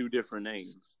sport with two different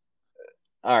names?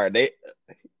 All right, they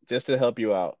just to help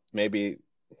you out. Maybe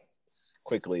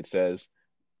quickly, it says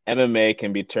MMA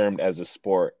can be termed as a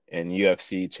sport, and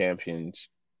UFC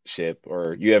championship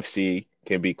or UFC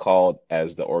can be called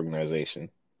as the organization.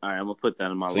 All right, I'm gonna put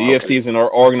that in my. So UFC is an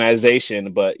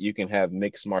organization, but you can have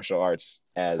mixed martial arts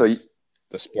as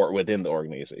the sport within the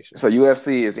organization. So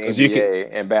UFC is NBA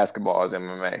and basketball is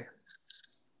MMA.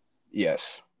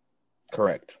 Yes,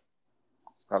 correct.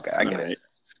 Okay, I get it.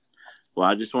 Well,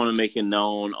 I just want to make it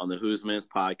known on the Who's Men's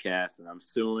podcast, and I'm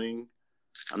suing.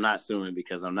 I'm not suing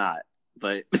because I'm not,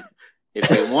 but if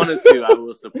they want to sue, I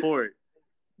will support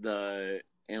the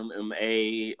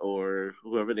MMA or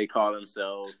whoever they call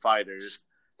themselves fighters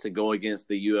to go against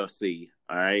the UFC.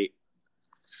 All right.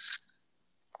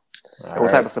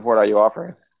 What type of support are you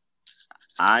offering?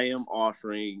 I am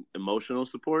offering emotional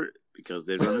support because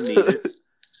they're going to need it.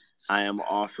 I am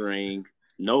offering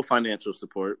no financial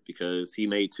support because he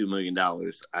made $2 million.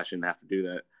 I shouldn't have to do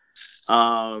that.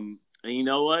 And you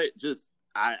know what? Just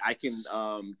I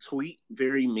can tweet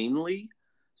very meanly,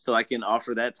 so I can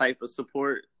offer that type of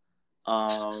support.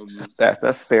 That's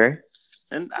necessary.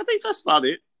 And I think that's about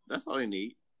it. That's all I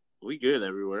need. We good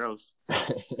everywhere else.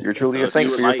 You're truly a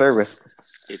saint for your service.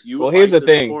 If you would here's like the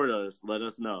to thing. support us, let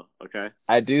us know. Okay.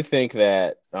 I do think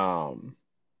that I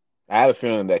have a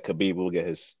feeling that Khabib will get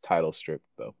his title stripped,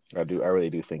 though. I really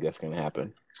do think that's going to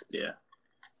happen. Yeah.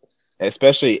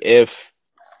 Especially if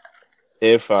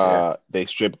they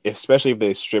strip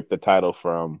the title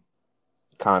from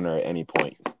Conor at any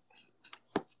point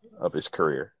of his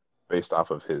career based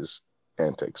off of his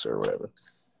antics or whatever.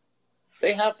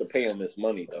 They have to pay him this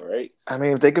money, though, right? I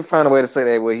mean, if they could find a way to say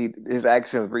that his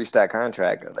actions breached that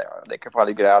contract, they could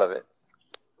probably get out of it.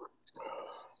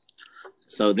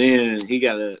 So then he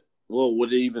got to. Well,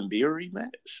 would it even be a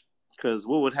rematch? Because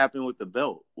what would happen with the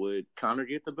belt? Would Conor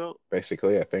get the belt?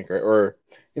 Basically, I think, right? Or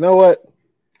you know what,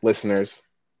 listeners,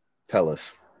 tell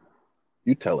us.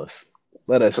 You tell us.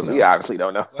 Let us know. We obviously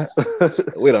don't know.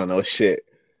 We don't know shit.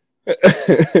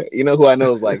 You know who I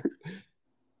know is like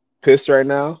pissed right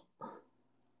now?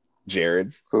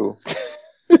 Jared. Who?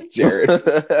 Jared.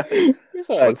 He's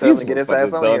like, tell him to get his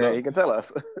ass on here. He can tell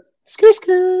us.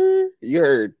 Skr. You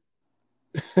heard.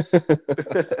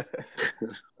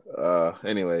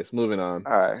 Anyways, moving on.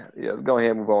 All right. Yeah, let's go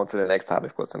ahead and move on to the next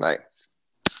topic for tonight.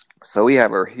 So we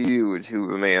have a huge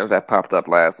man that popped up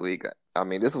last week. I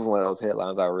mean, this was one of those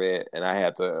headlines I read, and I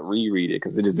had to reread it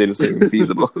because it just didn't seem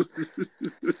feasible.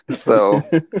 So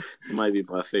this might be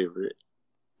my favorite.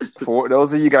 For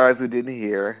those of you guys who didn't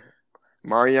hear,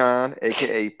 Marion,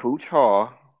 a.k.a. Pooch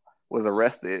Hall, was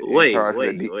arrested. Wait.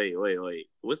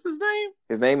 What's his name?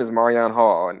 His name is Marion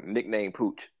Hall, nicknamed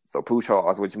Pooch. So Pooch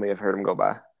Hall is what you may have heard him go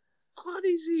by. All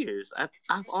these years,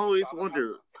 I've always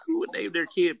wondered who would name their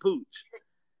kid Pooch.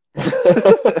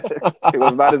 It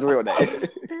was not his real name.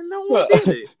 And no one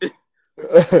did it.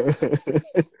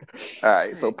 All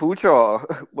right, so Pooch Hall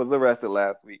was arrested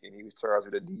last week, and he was charged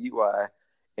with a DUI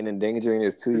and endangering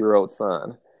his 2-year-old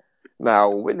son. Now,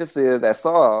 witnesses that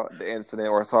saw the incident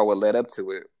or saw what led up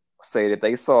to it say that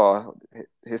they saw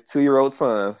his 2-year-old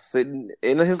son sitting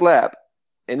in his lap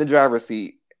in the driver's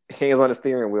seat, hands on the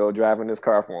steering wheel, driving his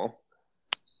car for him.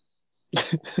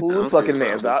 Who's fucking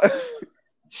man's dog?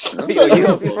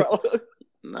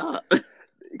 Nah.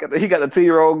 He got the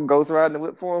 2-year-old ghost riding the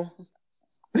whip for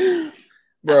him.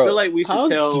 Bro, I feel like we should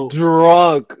tell.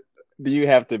 Drunk do you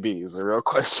have to be? Is a real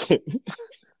question.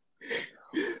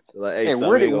 Like, hey, and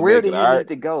where did he need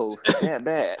to go that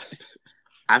bad?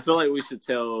 I feel like we should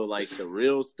tell like the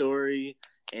real story,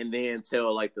 and then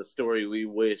tell like the story we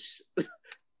wish,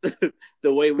 the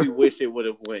way we wish it would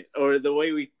have went, or the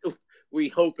way we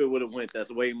hope it would have went.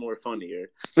 That's way more funnier.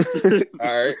 All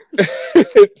right.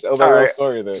 Tell the real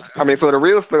story then. I mean, so the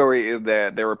real story is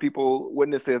that there were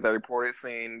witnesses that reported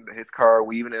seeing his car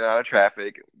weaving in and out of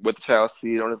traffic with the child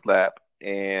seated on his lap,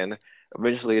 and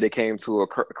eventually they came to a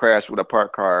crash with a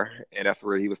parked car, and that's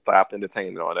where he was stopped and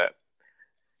detained and all that.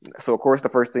 So, of course, the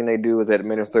first thing they do is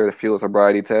administer the fuel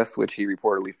sobriety test, which he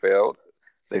reportedly failed.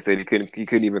 They said he couldn't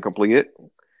even complete it.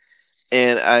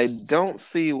 And I don't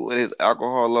see what his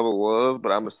alcohol level was,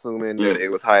 but I'm assuming that it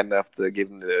was high enough to give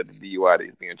him the DUI that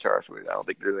he's being charged with. I don't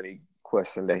think there's any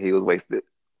question that he was wasted.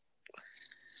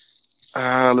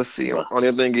 Let's see.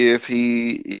 Only thing is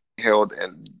he held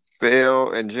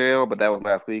bail in jail, but that was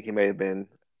last week. He may have been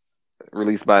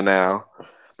released by now.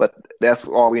 But that's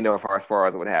all we know as far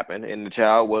as what happened. And the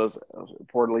child was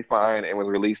reportedly fine and was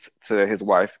released to his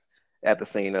wife at the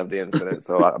scene of the incident.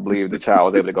 So I believe the child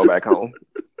was able to go back home.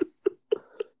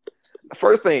 The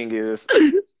first thing is,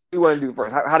 we want to do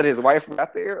first. How did his wife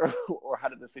get there, or how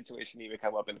did the situation even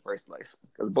come up in the first place?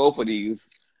 Because both of these,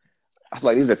 I feel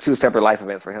like these are two separate life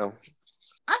events for him.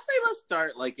 I say let's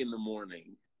start like in the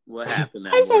morning. What happened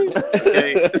that morning?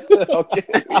 Okay.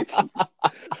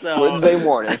 So Wednesday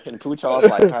morning, and Poochaw's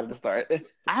like, how did it start?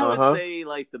 I would say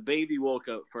like the baby woke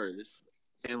up first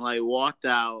and like walked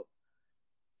out,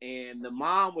 and the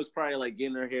mom was probably like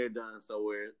getting her hair done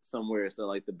somewhere. So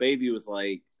like the baby was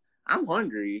like, I'm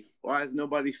hungry. Why is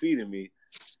nobody feeding me?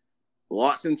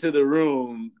 Walks into the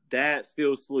room. Dad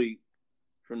still asleep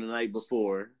from the night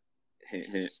before. Hint,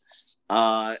 hint.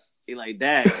 He like,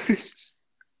 Dad,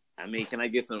 I mean, can I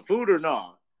get some food or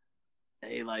not?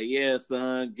 And he like, yeah,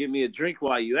 son, give me a drink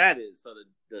while you at it. So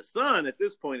the son at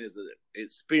this point is an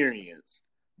experienced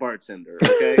bartender,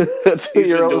 okay? He's been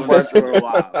doing this for a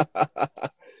while.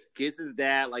 Gives his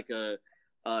dad like a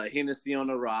Hennessy on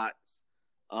the rocks.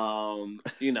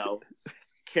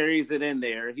 Carries it in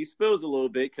there. He spills a little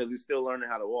bit because he's still learning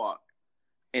how to walk.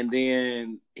 And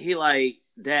then he like,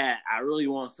 Dad, I really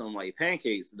want some like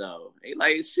pancakes though. He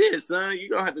like, shit, son, you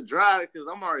gonna have to drive because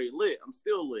I'm already lit. I'm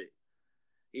still lit.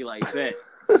 He like, bet,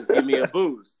 just give me a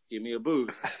boost. Give me a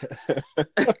boost.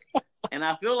 And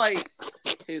I feel like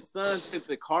his son took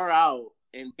the car out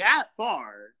and got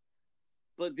far,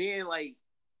 but then like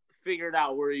figured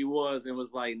out where he was and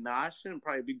was like, nah, I shouldn't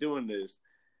probably be doing this.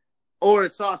 Or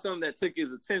saw something that took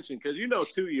his attention, because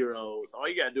 2-year-olds, all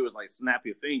you gotta do is like snap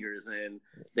your fingers and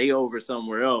they over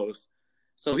somewhere else.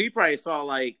 So he probably saw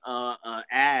like an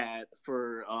ad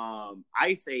for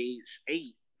Ice Age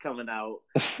 8 coming out.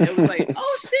 It was like,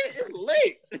 oh shit, it's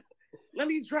lit. Let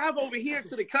me drive over here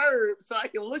to the curb so I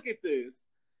can look at this.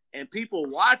 And people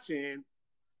watching,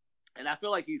 and I feel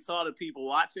like he saw the people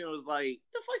watching and was like,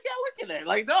 the fuck y'all looking at?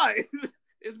 Like, dog,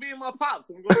 it's me and my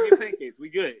pops. I'm going to get pancakes. We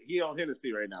good. He on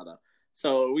Hennessy right now, though.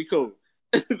 So we cool.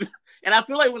 And I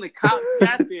feel like when the cops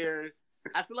got there,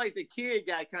 I feel like the kid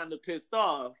got kind of pissed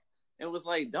off and was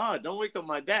like, dog, don't wake up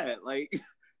my dad. Like,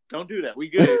 don't do that. We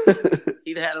good.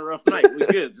 He'd had a rough night. We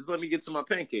good. Just let me get to my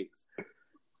pancakes.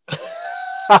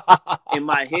 In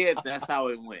my head, that's how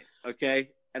it went. Okay.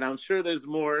 And I'm sure there's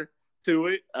more to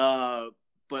it.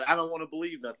 But I don't want to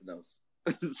believe nothing else.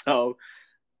 So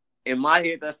in my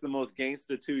head, that's the most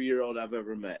gangster 2-year-old I've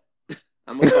ever met.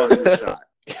 I'm going to call him Rashad.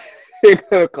 You're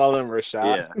going to call him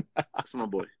Rashad? Yeah. That's my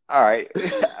boy. All right.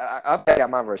 I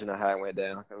got my version of how it went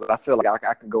down, because I feel like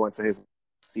I can go into his,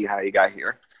 see how he got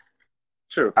here.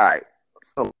 True. All right.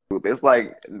 So it's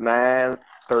like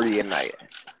 9:30 at night.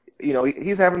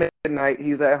 He's having a good night.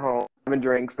 He's at home having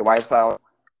drinks. The wife's out.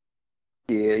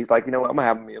 Yeah, he's like, I'm going to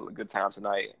have me a good time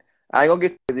tonight. I ain't going to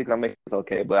get busy because I'm making this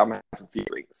okay, but I'm going to have some few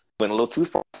drinks. Went a little too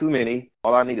far, too many.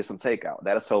 All I need is some takeout.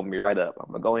 That'll sober me right up. I'm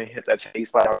going to go and hit that Chinese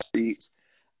spot on the streets.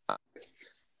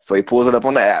 So he pulls it up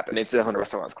on the app, and they tell him the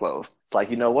restaurant's closed. It's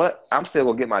like, you know what? I'm still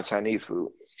going to get my Chinese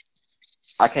food.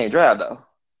 I can't drive, though.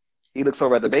 He looks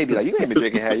over at the baby like, you ain't been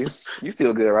drinking, have you? You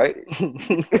still good, right?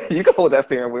 You can hold that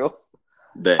steering wheel.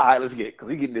 All right, let's get it, because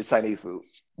we getting this Chinese food.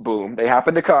 Boom. They hop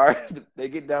in the car. They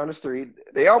get down the street.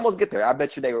 They almost get there. I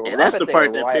bet you they were. And that's the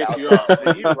part that pissed you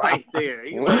off. You right there.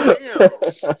 You like, damn.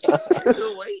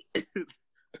 Still wait.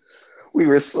 We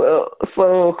were so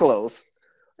close.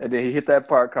 And then he hit that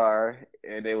parked car,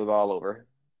 and it was all over.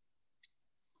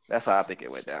 That's how I think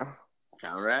it went down.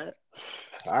 All right.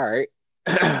 All right.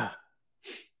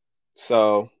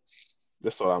 So,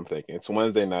 this is what I'm thinking. It's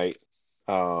Wednesday night.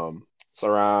 It's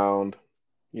around,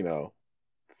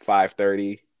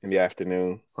 5:30 in the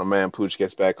afternoon. My man Pooch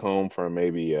gets back home from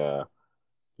maybe, a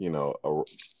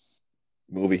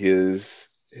movie his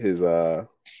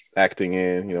acting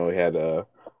in. He had a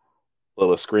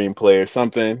little screenplay or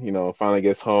something. Finally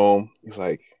gets home. He's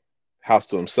like, house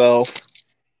to himself,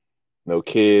 no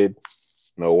kid,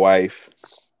 no wife.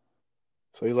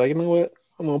 So he's like, you know what?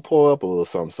 I'm gonna pull up a little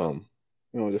something.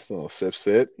 Just a little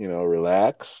sip,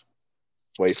 relax.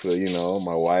 Wait for,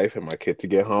 my wife and my kid to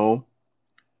get home.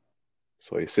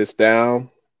 So he sits down,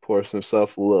 pours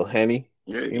himself a little Henny,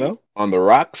 on the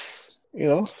rocks,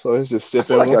 So he's just sipping. I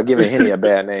feel like y'all giving Henny a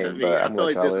bad name, but I feel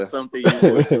like this is something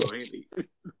you would do, Henny.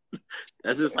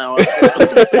 That's just how I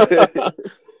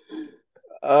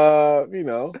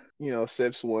feel.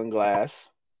 Sips one glass.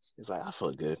 He's like, I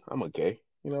feel good. I'm okay.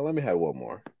 Let me have one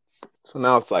more. So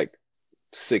now it's like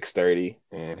 6:30,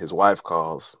 and his wife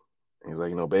calls. He's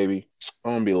like, baby,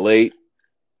 I'm gonna be late.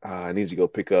 I need you to go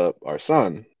pick up our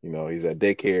son. He's at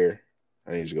daycare.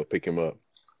 I need you to go pick him up.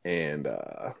 And,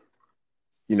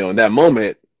 in that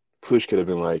moment, Push could have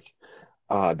been like,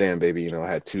 damn, baby, I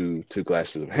had two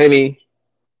glasses of Henny.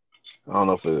 I don't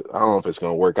know if it's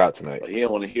going to work out tonight. But he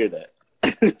don't want to hear that.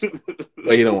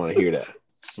 But you don't want to hear that,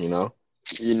 he gonna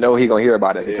hear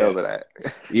about it if he tells her that.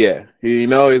 Yeah, she's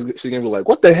gonna be like,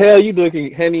 "What the hell you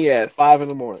drinking Henny at 5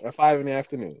 a.m. at 5 in the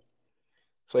afternoon?"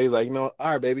 So he's like, "All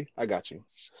right, baby, I got you."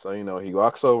 So he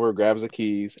walks over, grabs the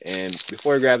keys, and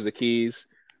before he grabs the keys,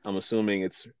 I'm assuming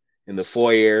it's in the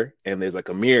foyer, and there's like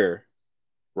a mirror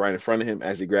right in front of him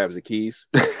as he grabs the keys.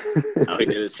 I'll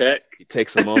get a check. He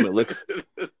takes a moment, looks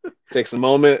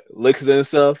at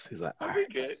himself. He's like, "All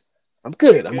right, good. I'm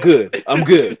good.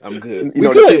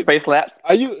 The face slaps.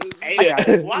 Are you?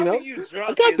 Hey, why are you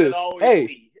drunk? I got this. Hey,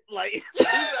 me? Like who's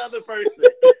the other person?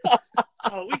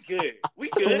 Oh, we good.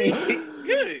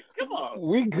 Good. Come on.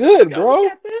 We good, bro. We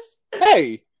got this.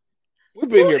 Hey, we've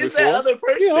been here before. That other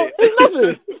person? It's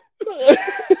nothing.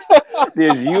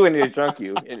 There's you and there's drunk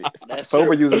you. That's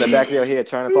sober true. using the back of your head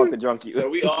trying to talk to drunk you. So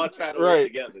we all try to work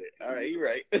together. All right, you're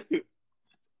right.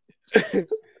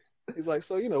 He's like,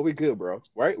 so we good, bro.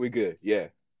 Right? We good. Yeah.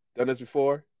 Done this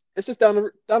before. It's just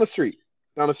down the street.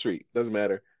 Down the street. Doesn't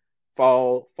matter.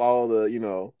 Follow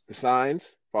the the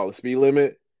signs. Follow the speed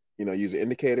limit. Use the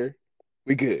indicator.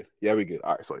 We good. Yeah, we good.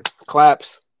 All right. So he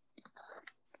claps.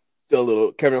 Do a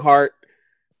little Kevin Hart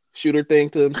shooter thing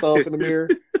to himself in the mirror.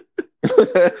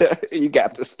 You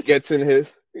got this. Gets in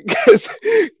his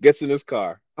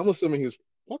car. I'm assuming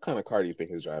what kind of car do you think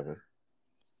he's driving?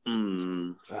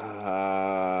 What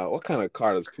kind of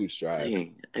car does Pooch drive?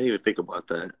 Dang, I didn't even think about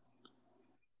that.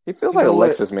 He feels like a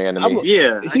Lexus man to me.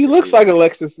 He looks like a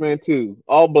Lexus man too.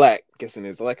 All black. Gets in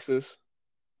his Lexus.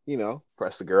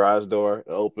 Press the garage door. It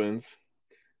opens.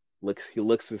 He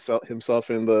looks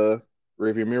himself in the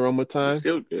rearview mirror one more time.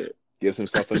 Still good. Gives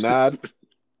himself a nod.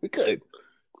 We good.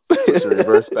 Puts the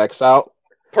reverse, backs out.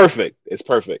 Perfect. It's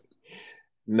perfect.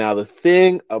 Now the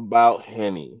thing about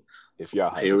Henny. If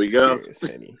y'all here we go.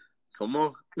 Henny. Come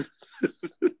on.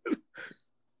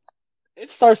 It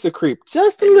starts to creep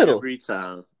just a little. Every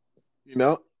time.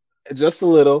 Just a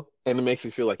little. And it makes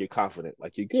you feel like you're confident,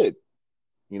 like you're good.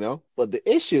 But the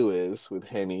issue is with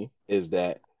Henny is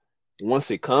that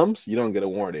once it comes, you don't get a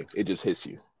warning. It just hits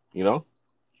you,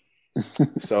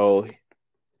 So he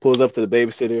pulls up to the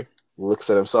babysitter, looks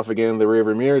at himself again in the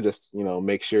rearview mirror, just,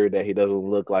 make sure that he doesn't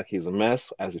look like he's a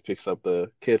mess as he picks up the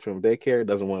kid from daycare.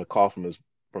 Doesn't want to call from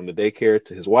the daycare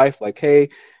to his wife, like, hey,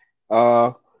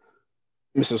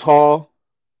 Mrs. Hall,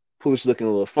 Pooch looking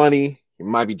a little funny. He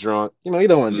might be drunk. You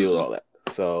don't want to deal with all that.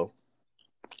 So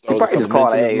he probably just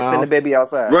called, hey, send the baby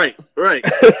outside. Right.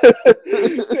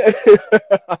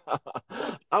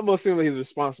 I'm assuming he's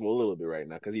responsible a little bit right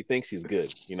now because he thinks he's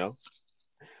good,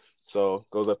 So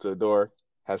goes up to the door,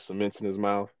 has some mints in his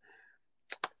mouth.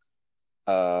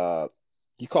 You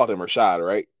called him Rashad,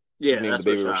 right? Yeah, named that's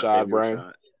the baby Rashad, Brian.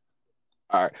 Rashad.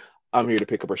 All right, I'm here to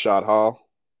pick up Rashad Hall.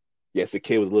 Yes, the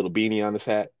kid with a little beanie on his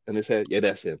head. Yeah,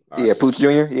 that's him. All right. Pooch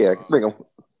Jr. Yeah, bring him.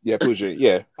 Yeah, Pooch Jr.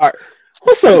 Yeah. All right.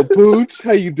 What's up, Pooch?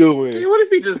 How you doing? Hey, what if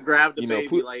he just grabbed the baby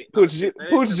Pooch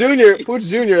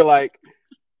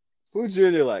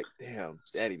Jr. like, damn,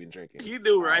 Daddy been drinking. You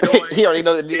knew right away. He already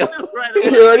knows the deal.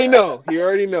 He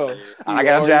already know. I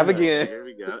gotta drive again. Here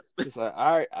we go. It's like,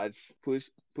 all right, Pooch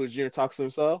Jr. talks to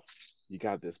himself. You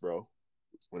got this, bro.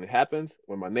 When it happens,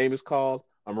 when my name is called,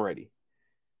 I'm ready.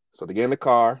 So they get in the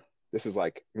car. This is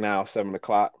like now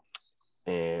 7:00,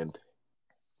 and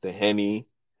the Henny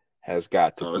has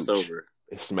got to Pooch. It's over.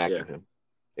 It's smacking him.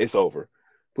 It's over.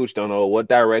 Pooch don't know what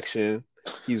direction.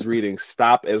 He's reading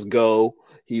stop as go.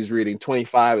 He's reading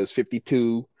 25 as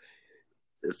 52.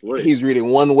 It's lit. He's reading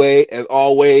one way as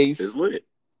always. It's lit.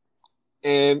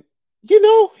 And,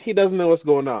 he doesn't know what's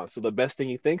going on. So the best thing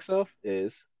he thinks of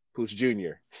is Pooch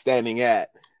Jr. standing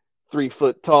at 3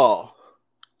 foot tall.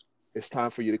 It's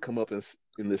time for you to come up in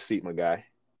this seat, my guy.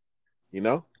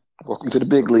 Welcome to the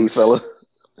big leagues, fella.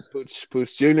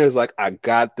 Pooch Jr. is like, I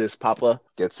got this, Papa.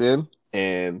 Gets in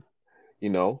and,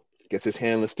 gets his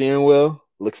hand on the steering wheel,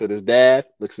 looks at his dad,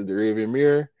 looks at the rearview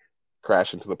mirror,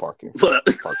 crash into the parking car.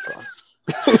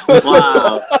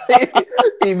 Wow.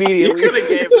 Immediately. You could have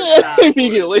gave him a shot.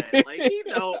 Immediately. Like, he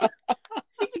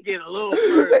could get a little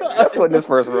further. That's what this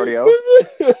first rodeo.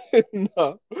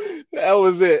 No, that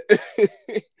was it.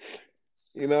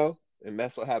 And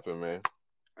that's what happened, man.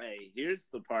 Hey, here's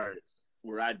the part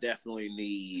where I definitely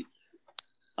need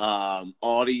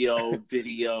audio,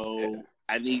 video.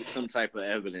 I need some type of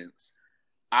evidence.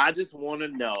 I just want to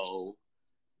know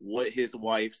what his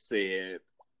wife said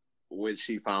when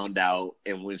she found out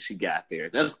and when she got there.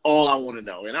 That's all I want to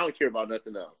know, and I don't care about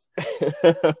nothing else.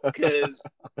 Because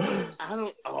I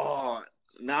don't. Oh,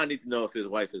 now I need to know if his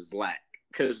wife is black.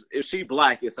 Because if she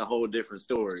black, it's a whole different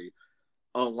story.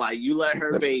 On why you let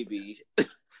her baby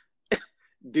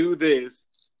do this,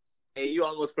 and you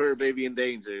almost put her baby in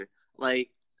danger.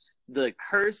 Like the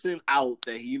cursing out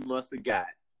that he must have got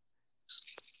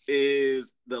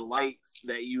is the lights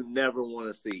that you never want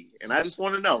to see. And I just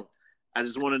want to know. I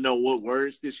just want to know what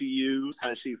words did she use? How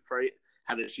did she phrase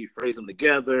them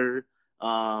together?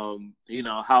 You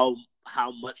know, how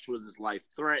much was his life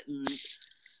threatened?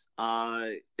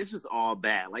 It's just all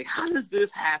bad. Like, how does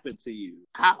this happen to you?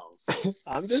 How?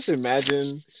 I'm just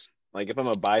imagining, like, if I'm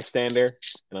a bystander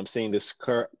and I'm seeing this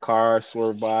car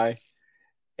swerve by,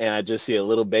 and I just see a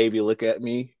little baby look at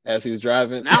me as he's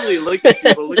driving. Not only look at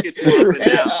you, but look at you up and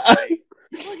down. Like,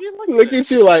 look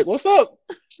at you like, what's up?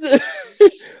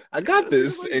 I got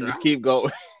this, and just keep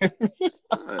going. Mind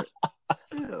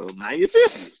your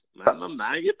business.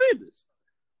 Mind your business.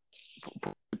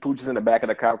 Pooch is in the back of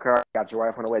the cop car. Got your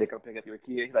wife on the way to come pick up your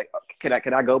kid. He's like, can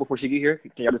I go before she get here?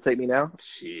 Can y'all just take me now?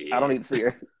 Shit. I don't need to see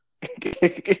her.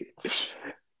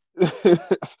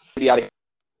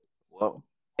 Well,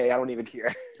 hey, I don't even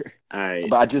care. All right.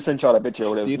 But I just sent y'all a picture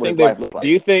of what his wife looks like. Do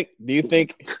you think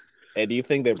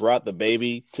they brought the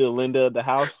baby to Linda at the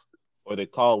house, or they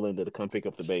called Linda to come pick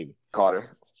up the baby? Called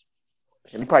her.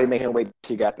 And he probably made him wait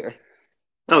till she got there.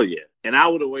 Oh yeah, and I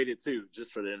would have waited too,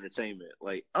 just for the entertainment.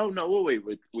 Like, oh no, we'll wait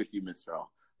with you, Mr.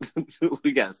 All.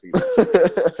 We gotta see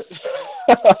that.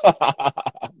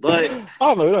 But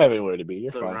oh no, we don't have anywhere to be.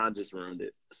 You're fine. Ron just ruined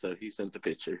it, so he sent a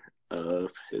picture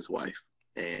of his wife,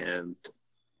 and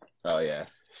oh yeah,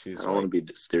 I don't want to be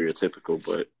stereotypical,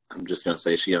 but I'm just gonna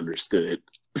say she understood.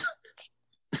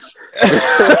 That's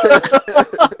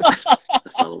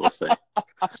all I'm gonna say.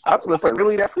 I was gonna say,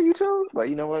 really, that's who you chose? But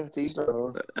you know what? Teach their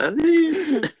own. I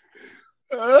mean,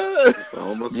 that's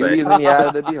all I'm gonna say. Beauty is in the eye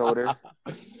of the beholder.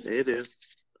 It is.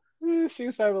 She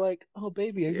was probably like, "Oh,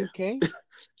 baby, are you okay?"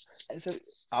 I said,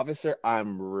 "Officer,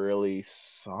 I'm really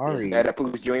sorry." Yeah, that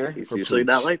Pooch Jr. He's usually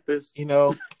not like this. You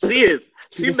know, she is.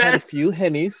 She just had a few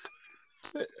hennies.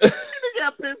 She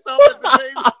got pissed off at the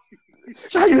baby.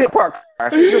 How you hit park?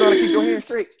 You don't want to keep your hands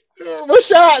straight.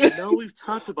 Rashad. No, we've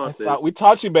talked about this. We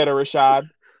taught you better, Rashad.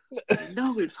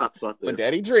 No, we've talked about this. But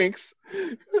Daddy drinks.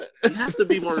 You have to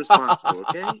be more responsible,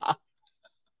 okay?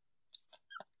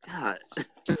 God.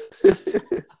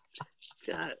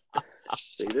 God.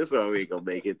 See, this is why we ain't gonna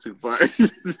make it too far.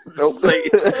 Nope.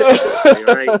 Right.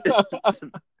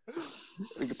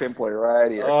 We can pinpoint it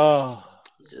right here. Oh.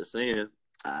 Just saying.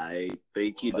 I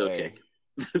think he's okay.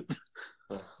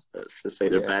 Let's just say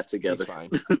they're back together.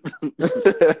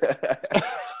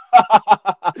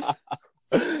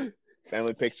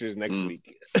 Family pictures next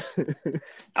week.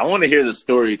 I want to hear the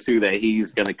story too that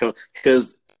he's gonna come,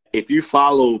 because if you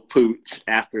follow Pooch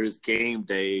after his game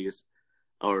days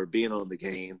or being on the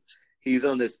game, he's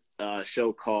on this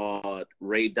show called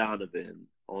Ray Donovan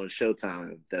on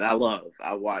Showtime that I love.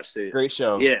 I watched it. Great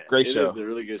show. Yeah, great show. It's a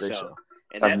really good show.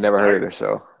 And I've never heard of this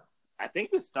show. I think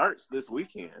it starts this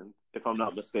weekend, if I'm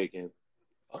not mistaken.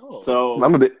 Oh, so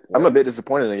I'm a bit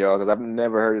disappointed in y'all because I've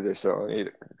never heard of this show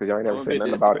either. Because y'all ain't never said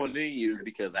nothing about it. I'm a bit disappointed in you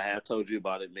because I have told you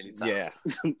about it many times.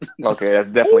 Yeah. Okay, that's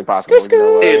definitely possible. You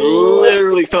know what? It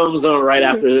literally comes on right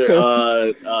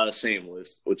after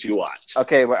Shameless, which you watch.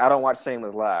 Okay, but I don't watch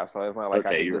Shameless live, so it's not like okay,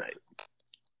 I can you're just...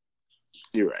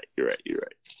 right. You're right.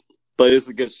 But it's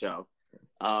a good show.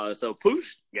 So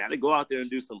Pooch got to go out there and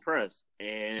do some press,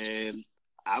 and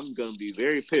I'm gonna be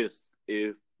very pissed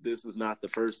if this is not the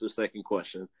first or second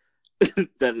question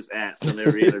that is asked on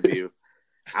every interview.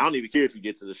 I don't even care if you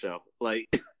get to the show. Like,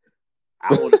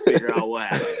 I want to figure out what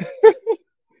happened.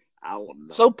 I want to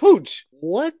know. So Pooch,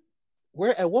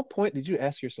 at what point did you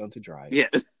ask your son to drive? Yeah.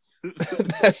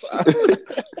 That's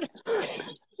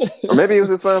Or maybe it was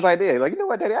his son's idea. Like, you know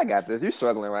what, Daddy, I got this. You're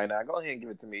struggling right now. Go ahead and give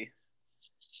it to me.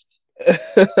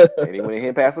 And he went ahead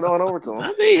and passed it on over to him.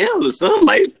 I mean, hell, the son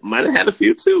might have had a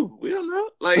few too. We don't know.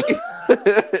 Like,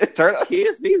 turn up.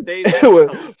 Kids these days, they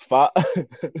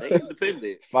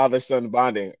independent. Father-son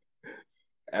bonding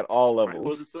at all levels. Right. What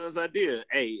was the son's idea?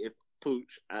 Hey, if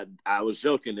Pooch, I was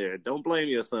joking there. Don't blame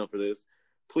your son for this.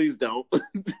 Please don't.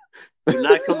 Do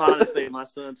not come out and say my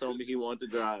son told me he wanted to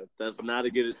drive. That's not a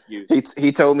good excuse.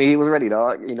 He told me he was ready,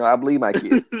 dog. You know, I believe my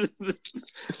kid.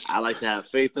 I like to have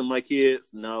faith in my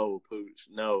kids. No, Pooch.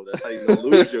 No, that's how you're gonna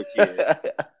lose your kid.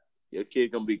 Your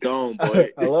kid gonna be gone,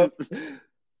 boy. I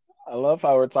love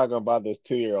how we're talking about this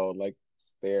 2-year-old like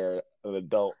they're an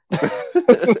adult.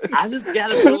 I just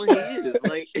got a feeling he is.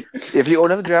 Like, If you owe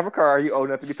enough to drive a car, you owe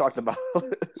enough to be talked about.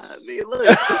 I mean,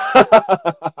 look.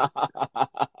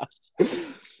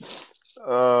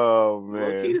 Oh man.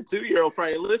 Well, the 2-year-old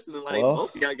probably listening like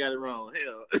both of y'all got it wrong.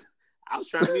 Hell, I was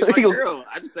trying to meet my girl.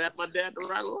 I just asked my dad to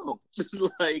ride along.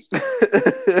 Like,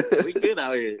 we good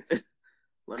out here.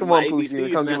 Come on, Pooch,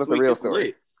 come give us the real story.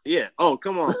 Lit. Yeah. Oh,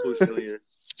 come on, Pooch Jr.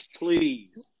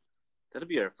 Please. That'd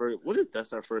be our first. What if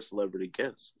that's our first celebrity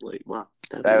guest? Like, wow.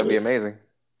 That would be amazing.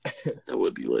 That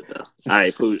would be lit, though. All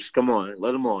right, Pooch, come on.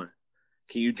 Let him on.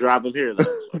 Can you drive him here,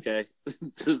 though? Okay?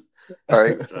 Just all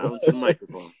right. Drive him to the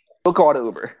microphone. We'll call it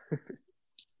Uber.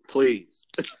 Please.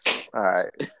 All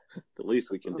right. The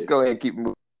least we can do. Let's go ahead and keep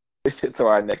moving to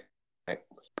our next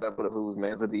episode of Who's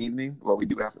Mans of the Evening. Well, we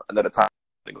do have another topic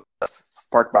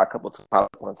sparked by a couple of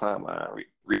topics one time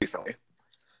recently.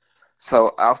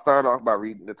 So I'll start off by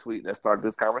reading the tweet that started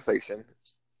this conversation.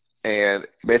 And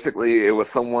basically, it was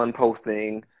someone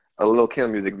posting a Lil'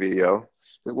 Kim music video.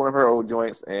 It's one of her old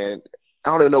joints, and I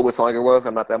don't even know what song it was.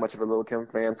 I'm not that much of a Lil' Kim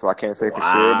fan, so I can't say for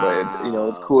sure. But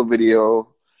it's a cool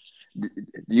video. Do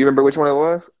you remember which one it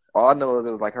was? All I know is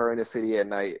it was like her in the city at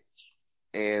night,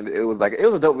 and it was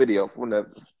a dope video. From the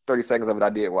 30 seconds of it I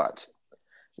did watch.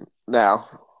 Now,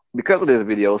 because of this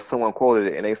video, someone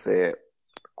quoted it, and they said,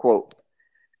 "Quote: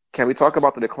 Can we talk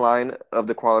about the decline of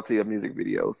the quality of music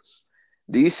videos?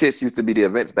 These shits used to be the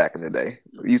events back in the day.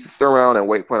 We used to sit around and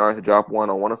wait for an artist to drop one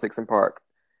on 106 in Park.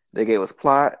 They gave us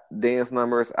plot, dance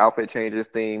numbers, outfit changes,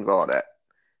 themes, all that.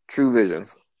 True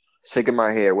visions. Shaking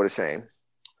my head, what a shame."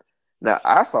 Now,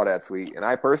 I saw that tweet, and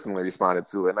I personally responded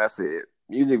to it, and I said,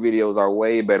 music videos are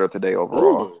way better today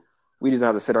overall. Ooh. We just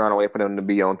have to sit around and wait for them to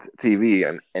be on TV,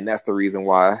 and that's the reason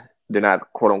why they're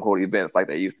not quote-unquote events like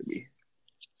they used to be.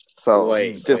 So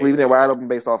leaving it wide open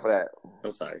based off of that.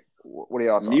 I'm sorry. What are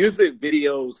y'all thoughts? Music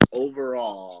videos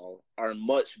overall are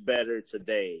much better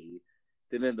today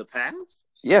than in the past?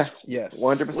 Yeah. Yes.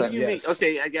 100%. What do you mean?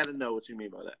 Okay, I got to know what you mean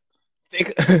by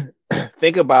that.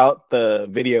 Think about the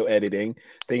video editing.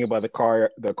 Think about the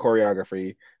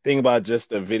choreography. Think about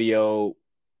just the video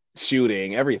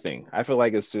shooting, everything. I feel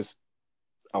like it's just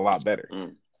a lot better.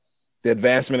 The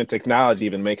advancement in technology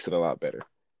even makes it a lot better.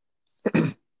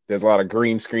 There's a lot of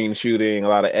green screen shooting, a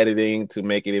lot of editing to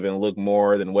make it even look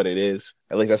more than what it is.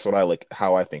 At least that's what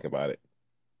how I think about it.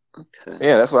 Okay.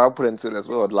 Yeah, that's what I'll put into it as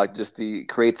well. Like just the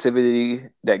creativity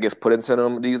that gets put into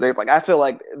them these days. Like I feel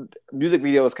like music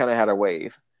videos kind of had a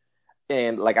wave.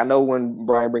 And like I know when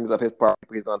Brian brings up his part,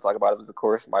 he's going to talk about it, of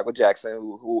course, Michael Jackson,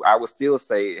 who I would still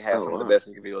say has some of the best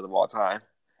music videos of all time.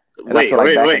 And I feel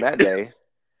like back in that day,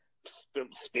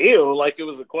 still like it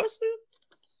was a question.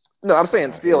 No, I'm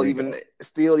saying still, even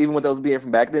with those being from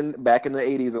back in the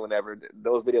 80s or whenever,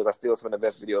 those videos are still some of the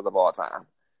best videos of all time.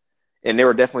 And there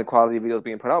were definitely quality videos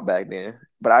being put out back then.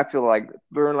 But I feel like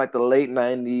during like the late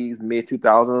 90s, mid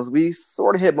 2000s, we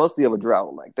sort of hit mostly of a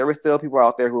drought. Like there were still people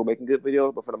out there who were making good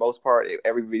videos, but for the most part,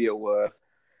 every video was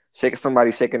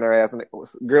somebody shaking their ass,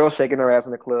 girls shaking their ass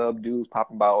in the club, dudes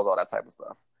popping bottles, all that type of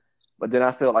stuff. But then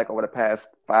I feel like over the past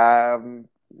 5,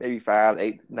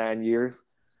 8, 9 years,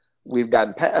 we've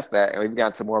gotten past that, and we've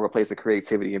gotten to more of a place of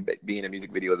creativity and being in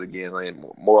music videos again, and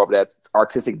more of that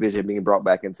artistic vision being brought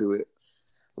back into it.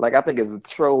 Like, I think it's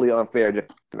truly unfair just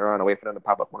around and wait for them to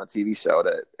pop up on a TV show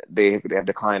that they have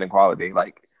declined in quality.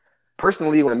 Like,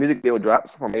 personally, when a music video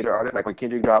drops from a major artist, like when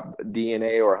Kendrick dropped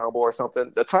DNA or Humble or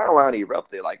something, the timeline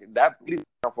erupted. Like, that really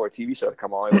time for a TV show to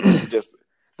come on. It was just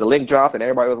the link dropped and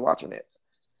everybody was watching it.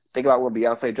 Think about when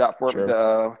Beyonce dropped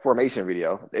the Formation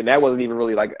video, and that wasn't even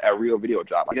really like a real video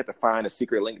drop. Like, you have to find a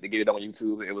secret link to get it on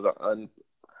YouTube. It was an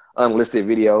unlisted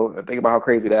video. And think about how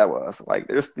crazy that was. Like,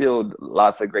 there's still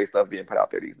lots of great stuff being put out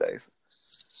there these days.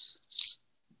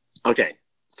 Okay,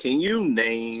 can you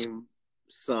name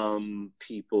some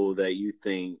people that you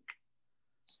think?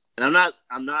 And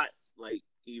I'm not like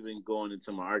even going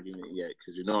into my argument yet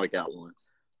because you know I got one.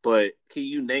 But can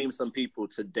you name some people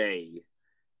today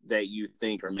that you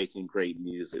think are making great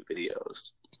music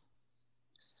videos?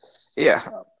 Yeah,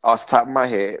 off the top of my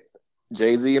head,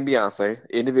 Jay-Z and Beyonce,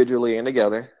 individually and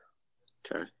together.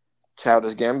 Okay.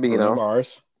 Childish Gambino.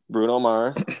 Bruno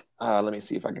Mars. Let me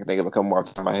see if I can think of a couple more off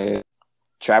the top of my head.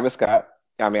 Travis Scott.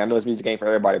 I mean, I know his music ain't for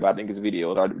everybody, but I think his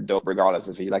videos are dope regardless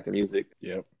if you like the music.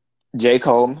 Yep. J.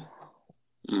 Cole.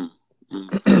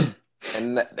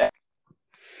 And that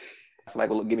I feel like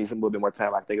will give me some little bit more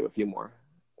time. I can think of a few more.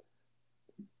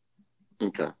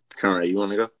 Okay. Conrad, you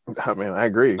want to go? I mean, I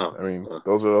agree.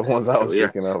 Those are the ones I was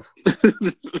thinking of.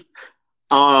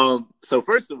 So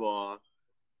first of all,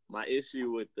 my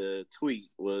issue with the tweet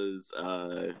was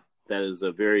that is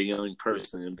a very young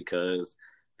person because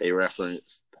they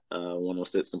referenced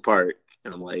 106 in Park.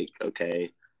 And I'm like,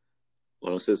 okay,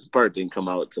 106 & Park didn't come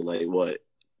out till like what,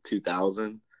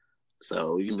 2000.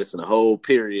 So you're missing a whole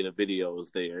period of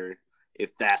videos there.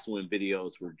 If that's when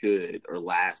videos were good or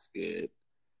last good.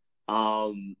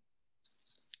 I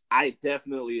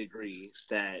definitely agree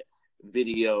that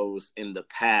videos in the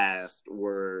past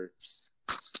were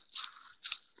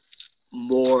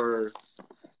more,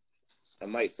 I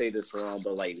might say this wrong,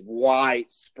 but like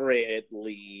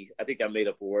widespreadly, I think I made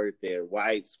up a word there,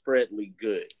 widespreadly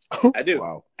good. I do.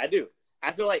 Wow. I do.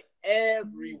 I feel like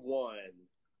everyone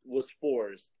was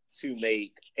forced to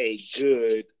make a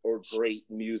good or great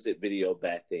music video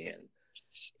back then.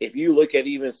 If you look at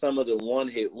even some of the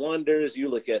one-hit wonders, you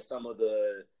look at some of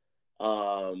the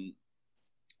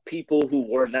people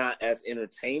who were not as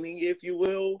entertaining, if you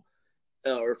will,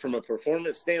 or from a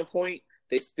performance standpoint,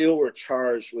 they still were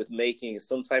charged with making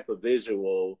some type of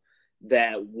visual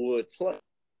that would play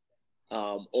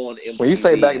on MTV. When you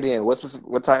say back then,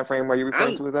 what time frame are you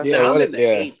referring to? Is that? I'm in the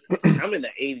 80s. I'm in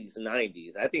the 80s,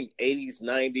 90s. I think 80s,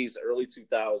 90s, early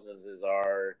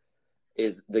 2000s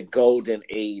is the golden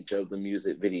age of the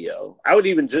music video. I would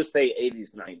even just say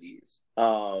 80s, 90s.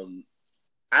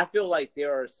 I feel like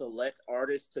there are select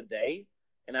artists today,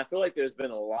 and I feel like there's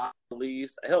been a lot of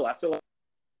release. Hell, I feel like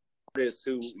artists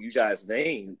who you guys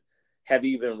named have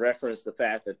even referenced the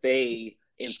fact that they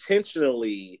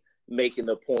intentionally making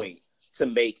a point to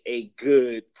make a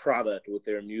good product with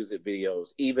their music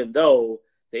videos, even though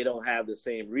they don't have the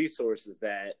same resources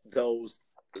that those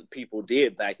people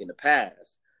did back in the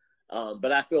past.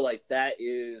 But I feel like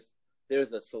there's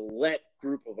a select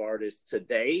group of artists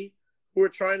today who are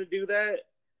trying to do that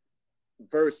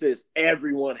versus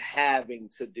everyone having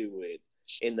to do it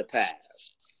in the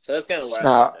past. So that's kind of where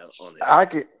I stand on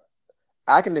it.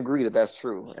 I can agree that that's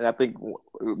true. And I think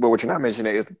what you're not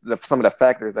mentioning is some of the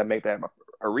factors that make that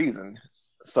a reason.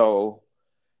 So,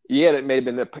 yeah, that may have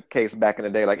been the case back in the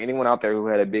day. Like anyone out there who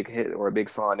had a big hit or a big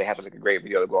song, they had to make a great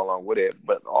video to go along with it.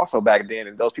 But also back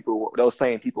then, those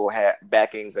same people had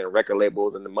backings and record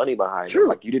labels and the money behind them.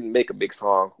 Like you didn't make a big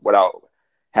song without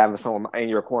having someone in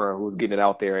your corner who's getting it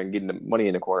out there and getting the money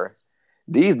in the corner.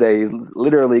 These days,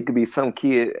 literally, it could be some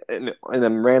kid in a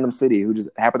random city who just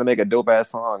happened to make a dope-ass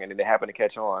song and then they happen to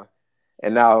catch on.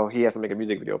 And now he has to make a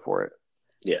music video for it.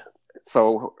 Yeah.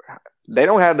 So they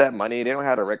don't have that money. They don't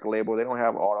have a record label. They don't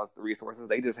have all those resources.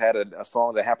 They just had a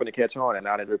song that happened to catch on, and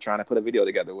now they're trying to put a video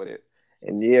together with it.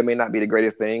 And yeah, it may not be the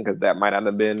greatest thing because that might not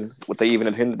have been what they even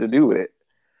intended to do with it.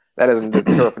 That doesn't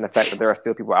deter from the fact that there are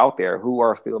still people out there who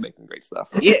are still making great stuff.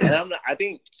 Yeah, and I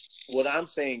think what I'm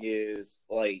saying is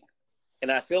like,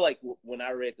 and I feel like when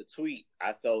I read the tweet,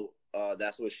 I felt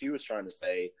that's what she was trying to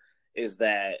say, is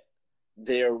that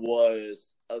there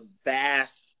was a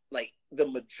vast, like the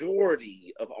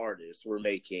majority of artists were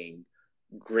making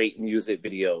great music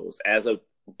videos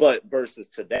but versus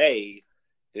today,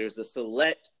 there's a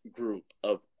select group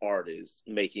of artists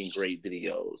making great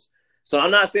videos. So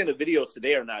I'm not saying the videos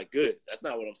today are not good. That's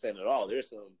not what I'm saying at all. There's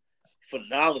some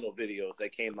phenomenal videos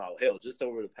that came out, hell, just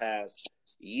over the past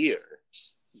year.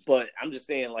 But I'm just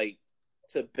saying, like,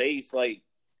 to base like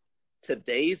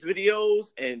today's videos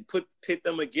and pit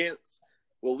them against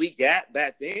what we got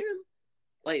back then,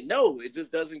 like, no, it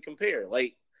just doesn't compare.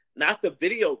 Like, not the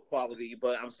video quality,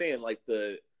 but I'm saying like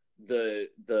the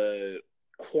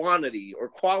quantity or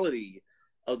quality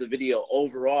of the video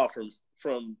overall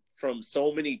from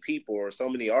so many people or so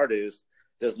many artists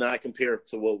does not compare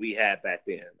to what we had back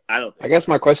then. I guess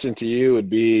my question to you would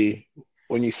be,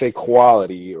 when you say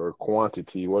quality or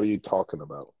quantity, what are you talking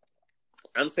about?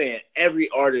 I'm saying every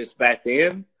artist back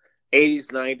then, 80s,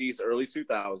 90s, early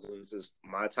 2000s is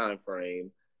my time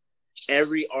frame.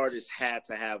 Every artist had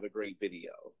to have a great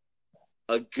video,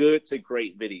 a good to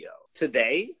great video.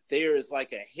 Today, there is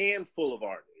like a handful of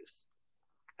artists.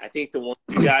 I think the one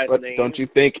you guys named. Don't you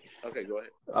think? Okay, go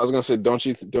ahead. I was gonna say, don't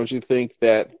you think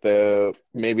that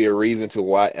maybe a reason to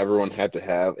why everyone had to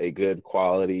have a good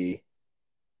quality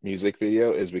music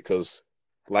video is because,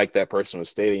 like that person was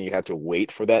stating, you had to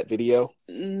wait for that video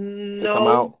to come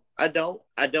out? I don't.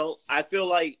 I feel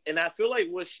like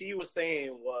what she was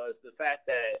saying was the fact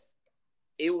that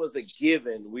it was a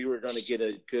given we were going to get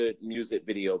a good music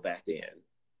video back then.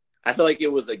 I feel like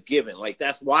it was a given. Like,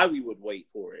 that's why we would wait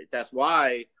for it. That's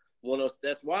why there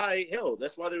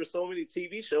were so many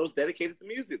TV shows dedicated to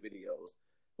music videos,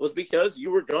 was because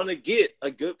you were going to get a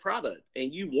good product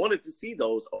and you wanted to see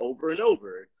those over and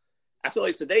over. I feel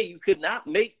like today you could not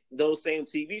make those same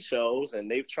TV shows,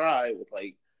 and they've tried with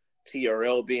like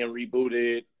TRL being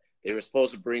rebooted. They were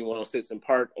supposed to bring 106 &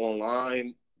 Park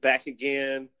online back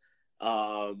again.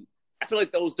 I feel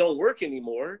like those don't work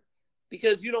anymore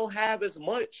because you don't have as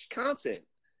much content.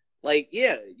 Like,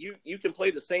 yeah, you can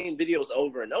play the same videos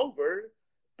over and over,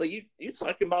 but you're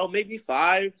talking about maybe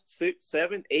 5, 6,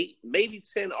 7, 8, maybe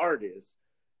 10 artists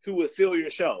who would fill your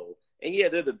show. And yeah,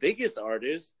 they're the biggest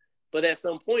artists, but at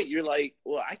some point you're like,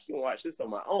 well, I can watch this on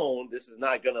my own. This is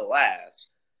not gonna last.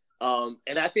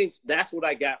 And I think that's what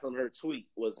I got from her tweet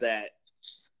was that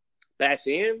back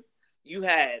then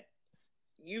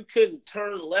you couldn't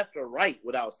turn left or right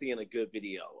without seeing a good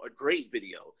video, a great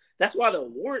video. That's why the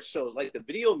award shows, like the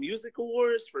Video Music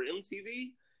Awards for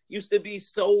MTV, used to be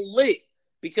so lit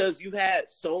because you had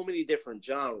so many different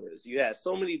genres. You had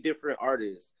so many different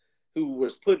artists who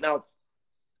was putting out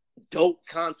dope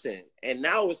content. And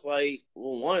now it's like,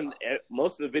 well, one,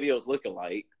 most of the videos look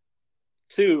alike.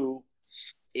 Two,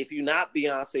 if you're not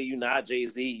Beyonce, you're not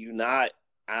Jay-Z, you're not,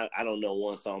 I don't know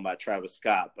one song by Travis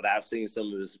Scott, but I've seen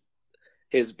some of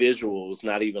his visuals,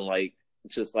 not even like,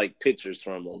 just like pictures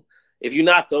from him. If you're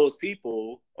not those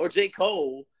people, or J.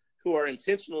 Cole, who are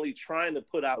intentionally trying to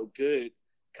put out good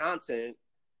content,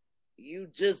 you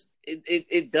just,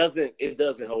 it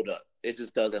doesn't hold up. It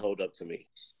just doesn't hold up to me.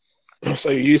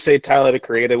 So you say Tyler the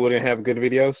Creator wouldn't have good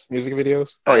videos, music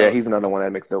videos? Oh yeah, he's another one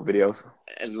that makes dope videos.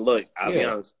 And look, I'll be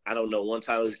honest, I don't know one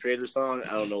Tyler the Creator song.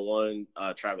 I don't know one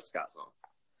Travis Scott song.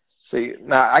 See,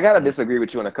 now I gotta disagree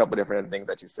with you on a couple different things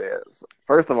that you said.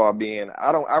 First of all,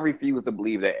 I refuse to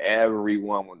believe that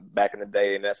everyone back in the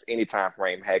day, and that's any time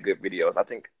frame, had good videos. I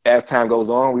think as time goes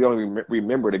on, we only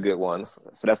remember the good ones.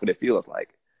 So that's what it feels like.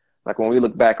 Like when we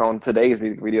look back on today's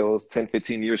music videos 10,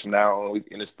 15 years from now,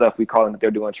 and the stuff we call them that they're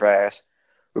doing trash,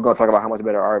 we're going to talk about how much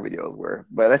better our videos were.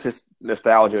 But that's just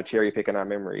nostalgia, cherry picking our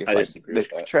memories.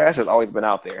 The trash has always been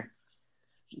out there.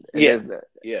 And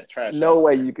trash. No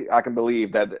way I can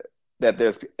believe that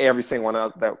there's every single one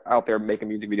out there making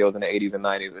music videos in the 80s and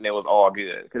 90s, and it was all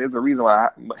good. Because there's a reason why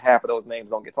half of those names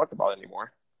don't get talked about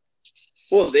anymore.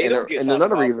 Well, they don't get talked about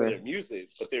for their music,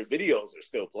 but their videos are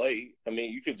still played. I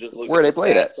mean, you could just look where at they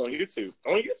play that on YouTube.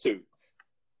 On YouTube,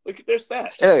 look at their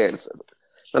stats. Yeah,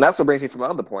 and that's what brings me to my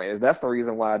other point. Is that's the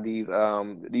reason why these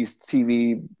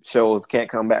TV shows can't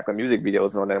come back with music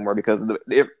videos on anymore, because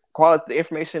the quality, the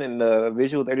information, and the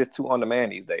visual, they're just too on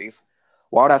demand these days.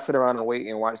 Why would I sit around and wait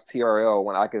and watch TRL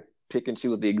when I could pick and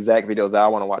choose the exact videos that I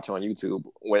want to watch on YouTube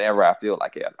whenever I feel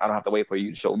like it? I don't have to wait for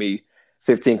you to show me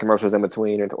 15 commercials in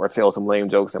between or tell some lame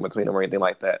jokes in between them or anything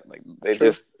like that. Like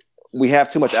we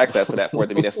have too much access to that for it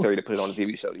to be necessary to put it on a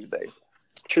TV show these days.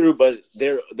 True, but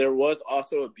there was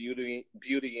also a beauty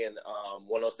in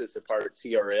 106 & Park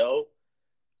TRL,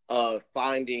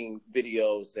 finding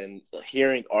videos and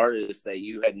hearing artists that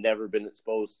you had never been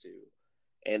exposed to,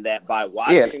 and that by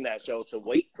watching that show to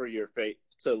wait for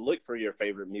to look for your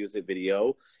favorite music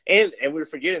video, and we're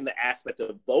forgetting the aspect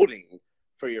of voting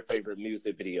for your favorite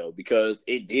music video, because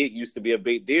it did used to be a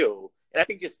big deal, and I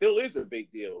think it still is a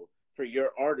big deal for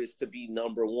your artist to be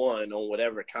number one on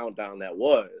whatever countdown that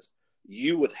was.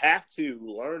 You would have to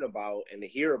learn about and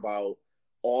hear about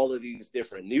all of these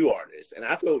different new artists. And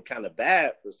I feel kind of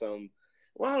bad for some.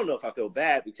 Well, I don't know if I feel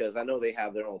bad, because I know they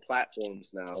have their own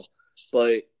platforms now,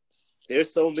 but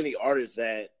there's so many artists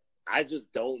that I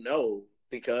just don't know,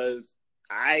 because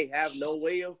I have no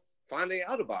way of finding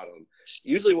out about them.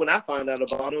 Usually when I find out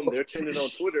about them, they're trending on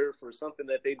Twitter for something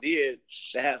that they did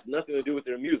that has nothing to do with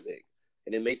their music.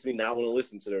 And it makes me not want to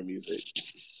listen to their music.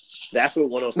 That's what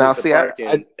 106 Park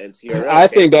and TRL. I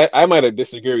think that I might have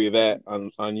disagreed with that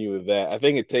on you with that. I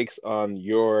think it takes on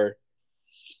your,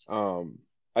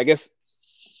 I guess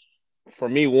for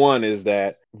me, one is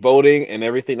that voting and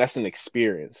everything, that's an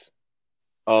experience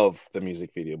of the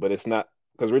music video, but it's not,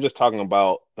 because we're just talking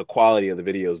about the quality of the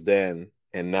videos then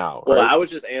and now. Well, right? I was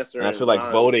just answering. And I feel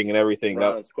like voting and everything.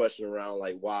 Ron's question around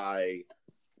like why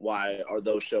are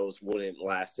those shows wouldn't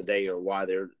last today, or why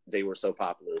they were so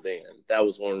popular then. That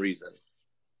was one reason.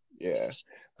 Yeah,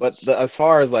 but as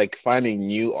far as like finding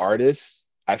new artists,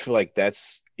 I feel like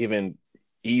that's even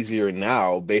easier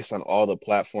now based on all the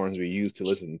platforms we use to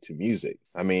listen to music.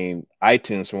 I mean,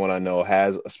 iTunes, from what I know,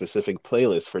 has a specific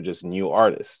playlist for just new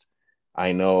artists.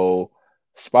 I know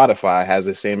Spotify has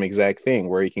the same exact thing,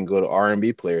 where you can go to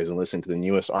R&B players and listen to the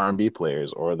newest R&B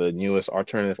players, or the newest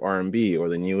alternative R&B, or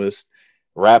the newest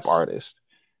rap artist.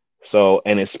 So,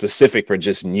 and it's specific for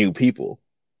just new people.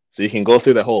 So you can go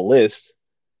through the whole list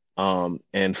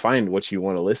and find what you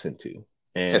want to listen to.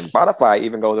 And Spotify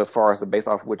even goes as far as to based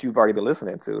off what you've already been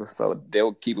listening to. So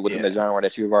they'll keep it within the genre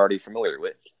that you've already familiar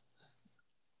with.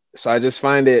 So I just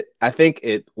find it, I think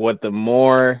it's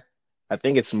more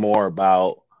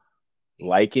about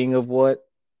liking of what,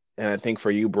 and I think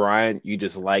for you, Brian, you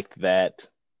just liked that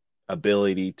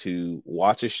ability to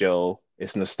watch a show.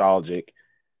 It's nostalgic,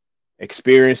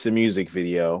 experience the music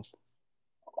video,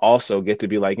 also get to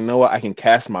be like, you know what, I can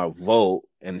cast my vote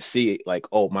and see like,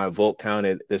 oh, my vote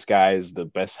counted. This guy is the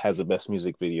best, has the best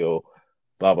music video,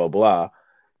 blah blah blah.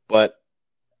 But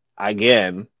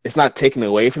again, it's not taken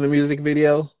away from the music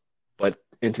video, but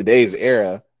in today's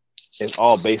era, it's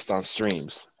all based on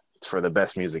streams for the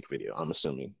best music video. I'm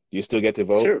assuming you still get to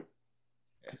vote. Sure.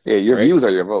 Yeah, your Right? views are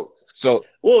your vote. So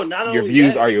Well, not your only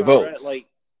views that, are your Conrad, votes. like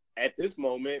at this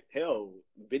moment, hell,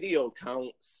 video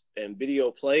counts and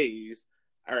video plays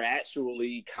are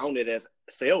actually counted as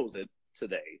sales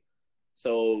today.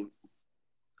 So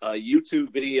a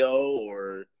YouTube video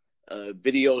or a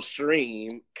video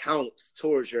stream counts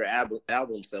towards your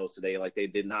album sales today, like they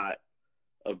did not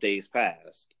of days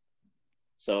past.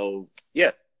 So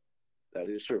yeah, that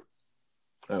is true.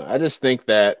 I just think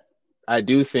that I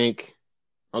do think.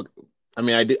 I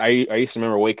mean, I used to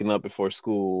remember waking up before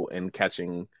school and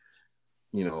catching,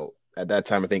 you know, at that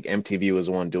time I think MTV was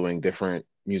the one doing different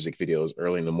music videos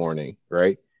early in the morning,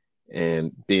 right?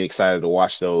 And being excited to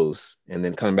watch those, and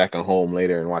then coming back on home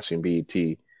later and watching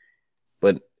BET.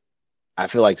 But I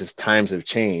feel like just times have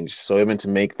changed, so even to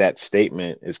make that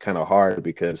statement is kind of hard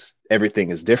because everything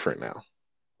is different now.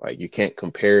 Like you can't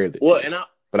compare the two.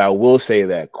 But I will say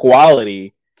that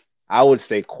quality, I would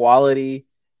say quality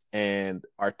and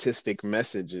artistic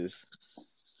messages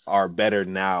are better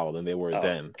now than they were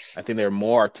then. I think there are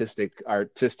more artistic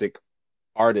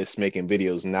artists making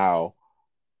videos now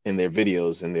in their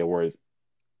videos than there were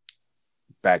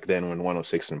back then when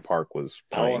 106 in Park was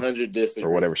playing. 100 disagree.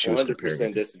 Or whatever she was comparing.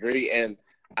 100% disagree. And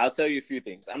I'll tell you a few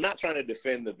things. I'm not trying to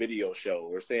defend the video show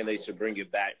or saying they should bring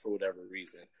it back for whatever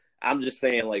reason. I'm just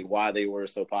saying like why they were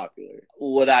so popular.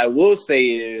 What I will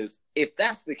say is if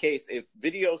that's the case, if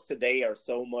videos today are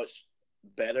so much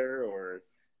better or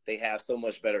they have so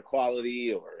much better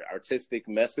quality or artistic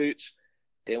message,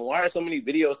 then why are so many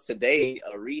videos today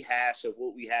a rehash of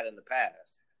what we had in the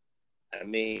past? I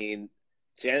mean,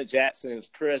 Janet Jackson's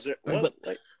Pleasure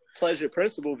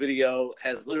Principle video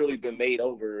has literally been made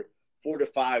over 4 to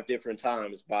 5 different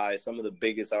times by some of the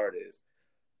biggest artists.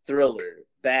 Thriller,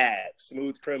 Bad,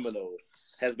 Smooth Criminal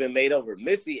has been made over.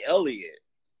 Missy Elliott,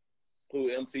 who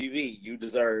MTV, you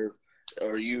deserve,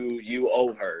 or you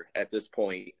owe her at this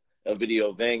point a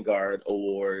Video Vanguard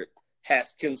award,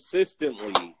 has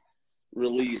consistently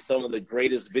released some of the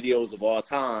greatest videos of all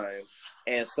time,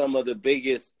 and some of the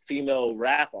biggest female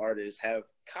rap artists have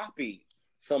copied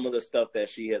some of the stuff that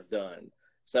she has done.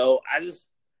 So I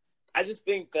just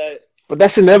think that. But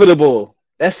that's inevitable.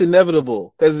 That's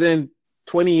inevitable because then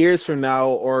 20 years from now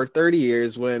or 30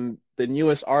 years, when the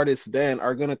newest artists then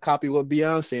are going to copy what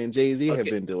Beyonce and Jay-Z have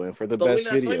been doing for the best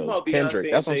videos.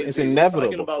 Kendrick, that's what it's inevitable.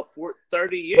 We're talking about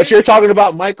 30 years. But you're talking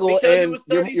about Michael and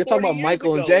you're talking about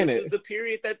Michael and Janet. Which is the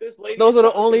period that this lady Those are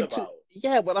the only two. about.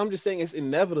 Yeah, but I'm just saying it's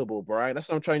inevitable, Brian. That's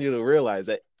what I'm trying you to realize,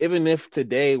 that even if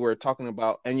today we're talking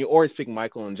about, and you always pick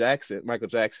Michael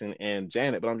Jackson and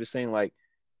Janet, but I'm just saying like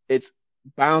it's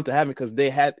bound to happen because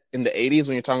they had in the 80s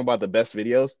when you're talking about the best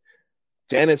videos,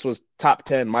 Janet's was top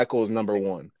 10, Michael was number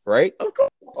 1, right?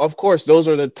 Of course, those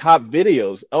are the top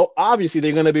videos. Oh, obviously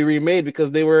they're going to be remade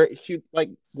because they were like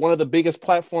one of the biggest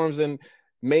platforms in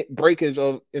breakage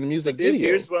in music video.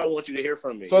 Here's what I want you to hear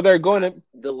from me. So they're going to.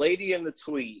 The lady in the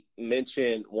tweet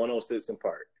mentioned 106 in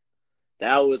Park.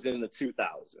 That was in the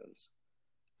 2000s.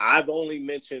 I've only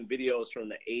mentioned videos from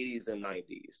the 80s and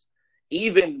 90s.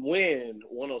 Even when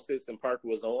 106 in Park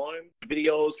was on,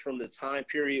 videos from the time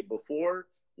period before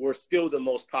were still the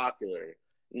most popular.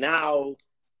 Now,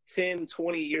 10,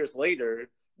 20 years later,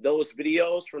 those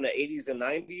videos from the 80s and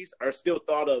 90s are still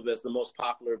thought of as the most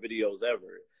popular videos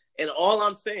ever. And all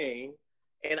I'm saying,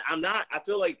 and I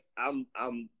feel like I'm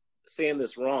saying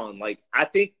this wrong. Like, I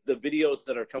think the videos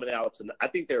that are coming out tonight, I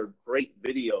think they're great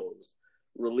videos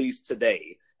released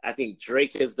today. I think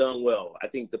Drake has done well. I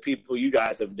think the people you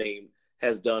guys have named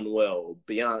has done well.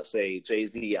 Beyonce,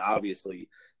 Jay-Z, obviously.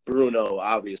 Bruno,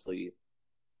 obviously.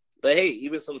 But hey,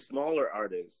 even some smaller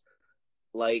artists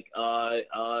like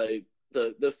the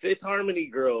Fifth Harmony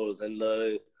girls and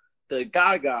the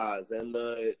Gagas and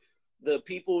the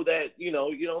people that you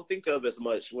don't think of as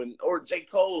much or J.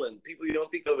 Cole and people you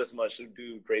don't think of as much who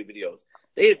do great videos.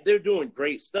 They're doing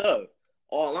great stuff.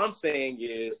 All I'm saying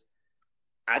is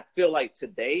I feel like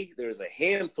today there's a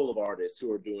handful of artists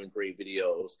who are doing great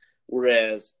videos,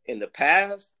 whereas in the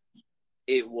past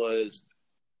it was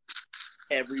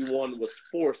everyone was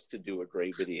forced to do a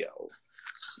great video.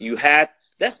 Look at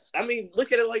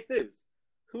it like this.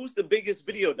 Who's the biggest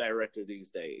video director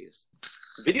these days?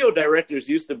 Video directors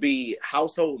used to be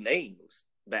household names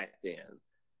back then.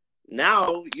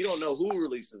 Now, you don't know who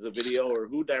releases a video or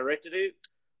who directed it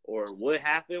or what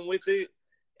happened with it.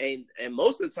 And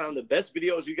most of the time, the best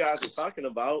videos you guys are talking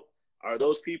about are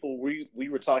those people we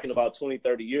were talking about 20,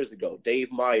 30 years ago.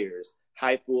 Dave Myers,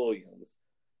 Hype Williams,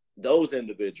 those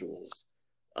individuals.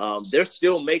 They're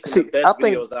still making the best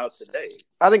videos out today.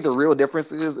 I think the real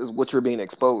difference is what you're being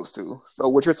exposed to. So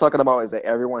what you're talking about is that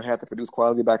everyone had to produce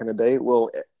quality back in the day.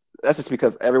 Well, that's just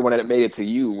because everyone that made it to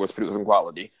you was producing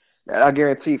quality. I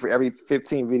guarantee for every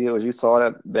 15 videos you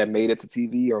saw that made it to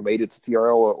TV or made it to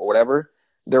TRL or whatever,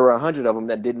 there were 100 of them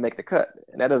that didn't make the cut.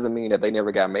 And that doesn't mean that they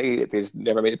never got made. They just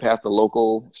never made it past the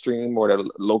local stream or the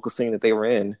local scene that they were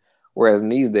in. Whereas in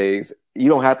these days, you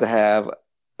don't have to have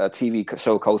a TV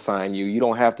show co-sign you. You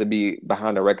don't have to be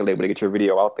behind a record label to get your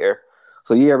video out there.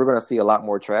 So yeah, we're going to see a lot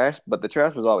more trash, but the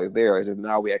trash was always there. It's just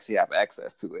now we actually have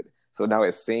access to it. So now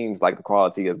it seems like the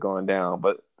quality is going down,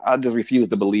 but I just refuse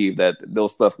to believe that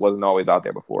those stuff wasn't always out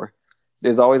there before.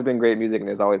 There's always been great music and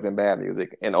there's always been bad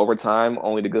music. And over time,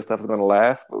 only the good stuff is going to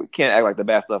last, but we can't act like the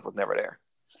bad stuff was never there.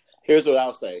 Here's what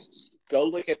I'll say. Go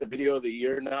look at the Video of the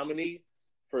Year nominee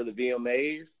for the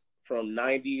VMAs from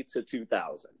 90 to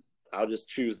 2000. I'll just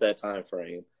choose that time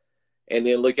frame. And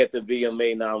then look at the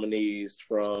VMA nominees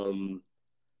from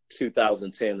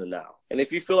 2010 to now. And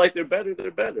if you feel like they're better,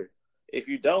 they're better. If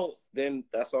you don't, then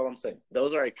that's all I'm saying.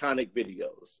 Those are iconic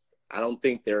videos. I don't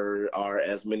think there are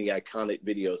as many iconic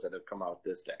videos that have come out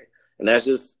this day. And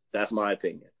that's my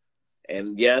opinion.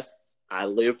 And yes, I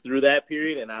lived through that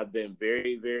period and I've been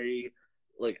very, very,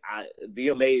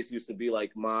 VMAs used to be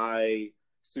like my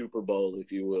Super Bowl,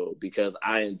 if you will, because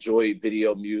I enjoyed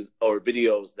video music or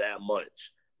videos that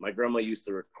much. My grandma used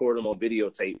to record them on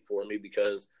videotape for me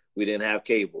because we didn't have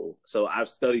cable. So I've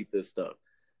studied this stuff.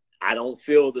 I don't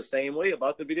feel the same way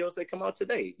about the videos that come out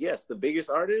today. Yes, the biggest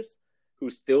artists who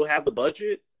still have the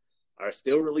budget are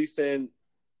still releasing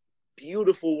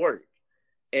beautiful work.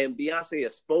 And Beyonce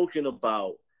has spoken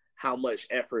about how much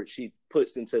effort she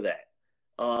puts into that.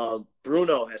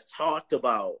 Bruno has talked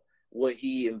about what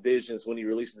he envisions when he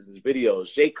releases his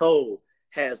videos. J. Cole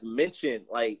has mentioned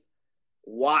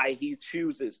why he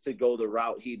chooses to go the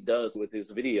route he does with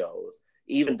his videos,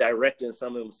 even directing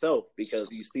some himself because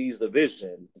he sees the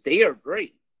vision. They are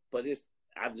great, but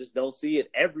I just don't see it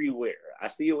everywhere. I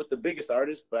see it with the biggest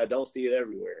artists, but I don't see it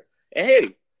everywhere. And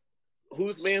hey,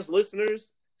 Whose Man's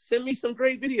listeners, send me some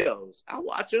great videos. I'll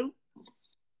watch them,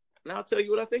 and I'll tell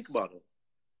you what I think about them.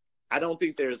 I don't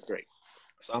think they're as great.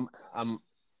 So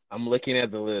I'm looking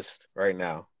at the list right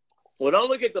now. Well, don't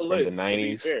look at the list. The 90s. To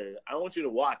be fair, I want you to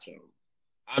watch them.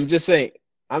 I'm just saying.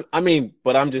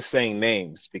 I'm just saying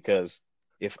names because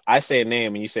if I say a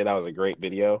name and you say that was a great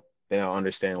video, then I'll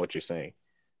understand what you're saying.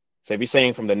 So if you're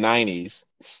saying from the 90s,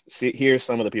 here's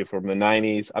some of the people from the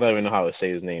 90s. I don't even know how to say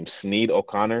his name. Sinead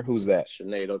O'Connor. Who's that?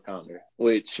 Sinead O'Connor.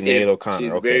 Sinead O'Connor.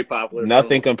 She's very popular.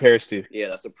 Nothing compares to. Yeah,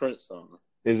 that's a Prince song.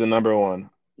 Is the number one.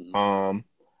 Mm-hmm.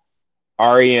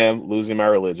 REM, Losing My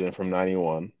Religion from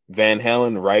 91. Van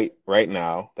Halen, Right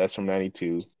Now. That's from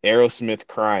 92. Aerosmith,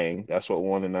 Crying. That's what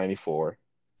won in 94.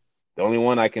 The only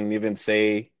one I can even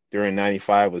say during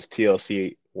 95 was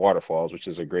TLC Waterfalls, which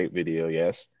is a great video,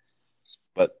 yes.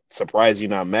 But surprised you're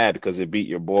not mad because it beat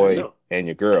your boy and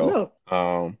your girl.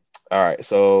 All right,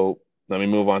 so let me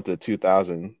move on to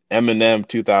 2000. Eminem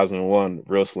 2001,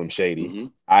 Real Slim Shady. Mm-hmm.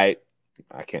 I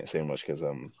can't say much because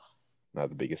I'm not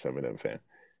the biggest Eminem fan.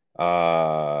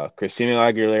 Christina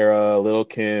Aguilera, Lil'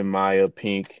 Kim, Maya,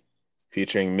 Pink,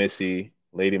 featuring Missy,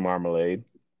 Lady Marmalade.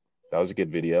 That was a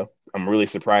good video. I'm really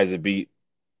surprised it beat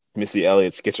Missy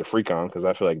Elliott's Get Your Freak On because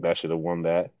I feel like that should have won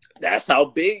that. That's how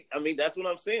big. I mean, that's what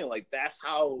I'm saying. That's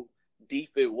how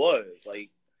deep it was.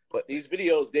 But these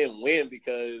videos didn't win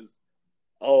because,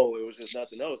 it was just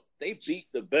nothing else. They beat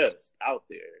the best out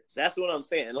there. That's what I'm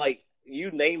saying.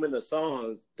 You naming the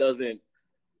songs doesn't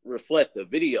reflect the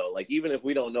video. Even if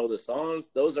we don't know the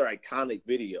songs, those are iconic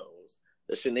videos.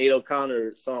 The Sinead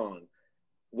O'Connor song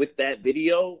with that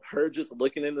video, her just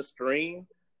looking in the screen,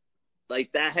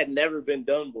 that had never been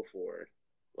done before.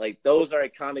 Those are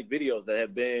iconic videos that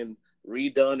have been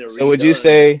redone and so would you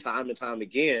say time and time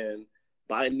again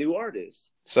by new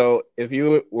artists. So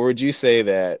would you say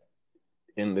that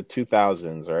in the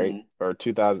 2000s, right? Mm-hmm. Or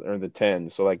 2000 or the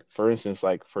 10s. So for instance,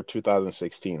 for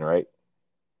 2016, right?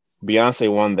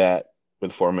 Beyonce won that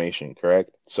with Formation,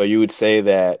 correct? So you would say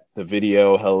that the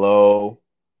video Hello,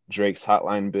 Drake's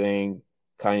Hotline Bling,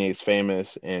 Kanye's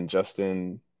Famous, and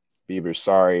Justin Bieber's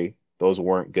Sorry, those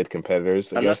weren't good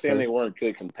competitors. I'm not saying they weren't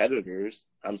good competitors.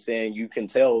 I'm saying you can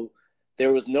tell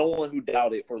there was no one who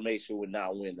doubted Formation would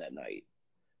not win that night.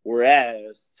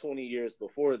 Whereas 20 years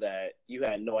before that, you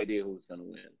had no idea who was going to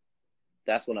win.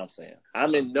 That's what I'm saying.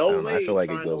 I'm in no way trying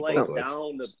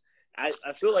to I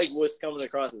feel like what's coming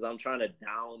across is I'm trying to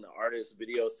down the artist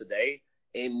videos today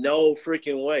in no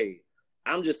freaking way.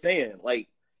 I'm just saying, like,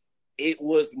 it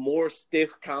was more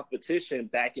stiff competition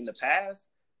back in the past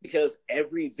because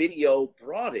every video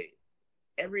brought it.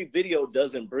 Every video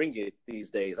doesn't bring it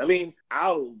these days. I mean,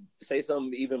 I'll say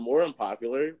something even more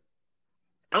unpopular.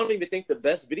 I don't even think the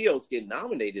best videos get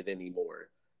nominated anymore.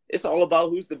 It's all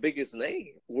about who's the biggest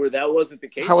name, where that wasn't the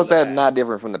case. How is that not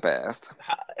different from the past?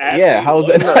 Yeah, how is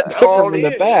that not different from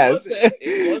the past?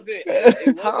 It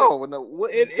wasn't. How? No,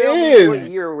 tell me what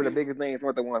year were the biggest names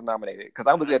weren't the ones nominated? Because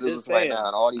I'm looking at this right now,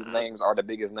 and all these names are the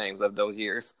biggest names of those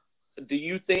years. Do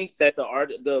you think that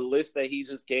the list that he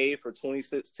just gave for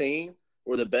 2016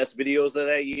 were the best videos of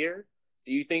that year?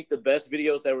 Do you think the best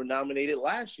videos that were nominated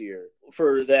last year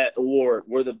for that award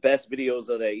were the best videos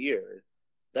of that year?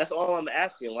 That's all I'm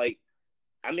asking. Like,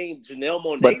 I mean, Janelle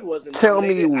Monáe wasn't nominated. Tell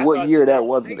me what year that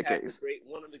wasn't the case.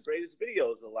 One of the greatest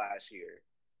videos of last year.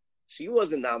 She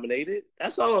wasn't nominated.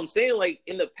 That's all I'm saying. Like,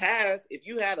 in the past, if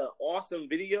you had an awesome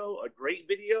video, a great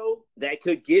video that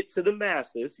could get to the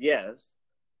masses, yes,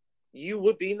 you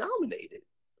would be nominated.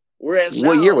 Whereas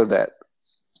what year was that?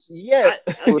 Yeah.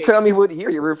 Well, tell me what year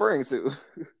you're referring to.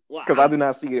 Because I do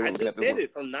not see it. I just said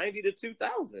it from 90 to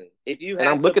 2000. If you and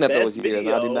I'm looking at those years,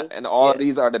 and I do not, and all of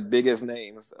these are the biggest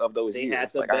names of those years. They had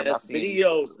the best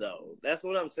videos, though. That's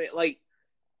what I'm saying. Like,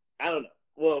 I don't know.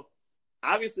 Well,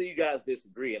 obviously you guys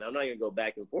disagree, and I'm not going to go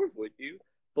back and forth with you.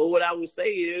 But what I would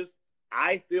say is,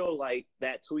 I feel like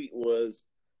that tweet was,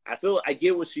 I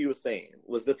get what she was saying,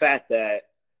 was the fact that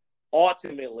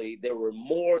ultimately there was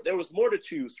more to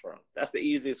choose from. That's the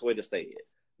easiest way to say it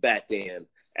back then.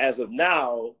 As of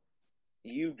now,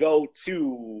 you go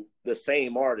to the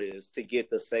same artist to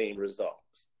get the same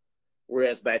results.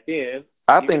 Whereas back then,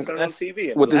 I think on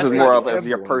TV. What this is more of as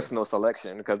your personal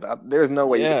selection, because there's no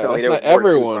way you can tell me there was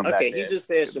everyone. Okay, he just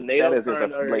said Sinead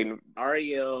O'Connor,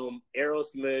 R.E.M.,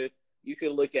 Aerosmith. You can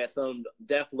look at some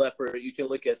Def Leppard. You can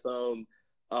look at some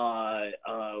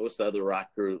what's the other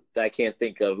rock group that I can't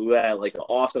think of, who had like an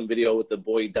awesome video with the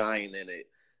boy dying in it.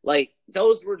 Like,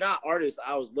 those were not artists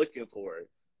I was looking for.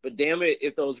 But damn it,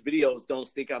 if those videos don't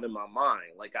stick out in my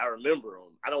mind, like, I remember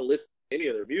them. I don't listen to any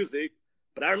of their music,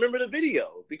 but I remember the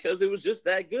video because it was just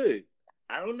that good.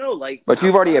 I don't know, like. But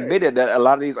you've already admitted that a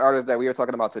lot of these artists that we are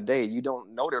talking about today, you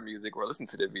don't know their music or listen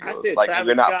to their videos. I said like, Travis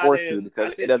you're not Scott forced to,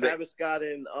 because it doesn't. Travis Scott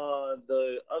and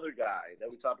the other guy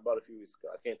that we talked about a few weeks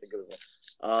ago. I can't think of his name.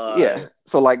 Yeah.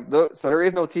 So so there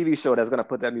is no TV show that's gonna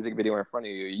put that music video in front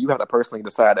of you. You have to personally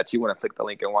decide that you want to click the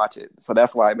link and watch it. So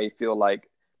that's why it may feel like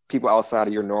people outside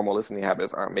of your normal listening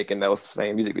habits aren't making those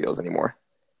same music videos anymore.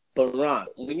 But Ron,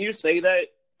 when you say that,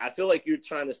 I feel like you're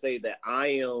trying to say that I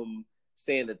am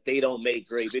saying that they don't make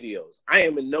great videos. I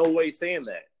am in no way saying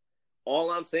that. All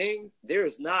I'm saying, there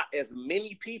is not as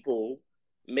many people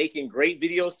making great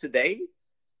videos today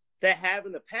that have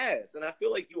in the past. And I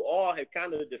feel like you all have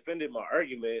kind of defended my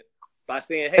argument by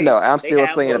saying, hey, no, I'm still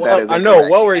saying that is. I know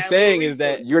what we're saying is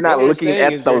that you're not looking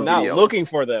at those videos. You're not looking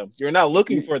for them. You're not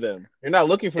looking for them. You're not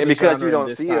looking for them. And because you don't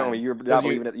see them, you're not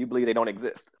believing that you believe they don't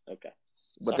exist. Okay.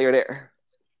 But they're there.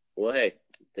 Well, hey,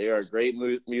 there are great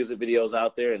music videos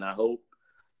out there, and I hope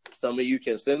some of you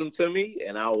can send them to me,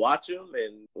 and I'll watch them,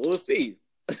 and we'll see.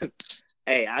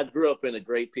 Hey, I grew up in a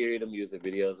great period of music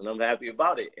videos, and I'm happy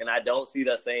about it. And I don't see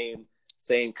that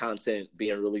same content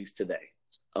being released today,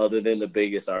 other than the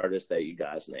biggest artists that you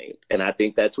guys named. And I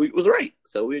think that tweet was right.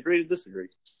 So we agree to disagree.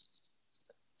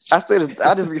 I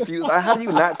just refuse. How do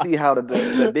you not see how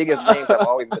the biggest names have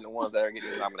always been the ones that are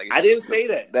getting nominations? I didn't say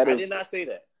that. I did not say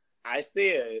that. I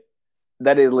said...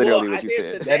 That is literally what you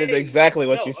said. Today, that is exactly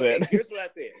what you said. Here's what I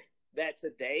said. That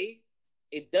today,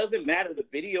 it doesn't matter the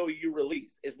video you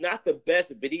release. It's not the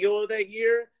best video of that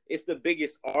year. It's the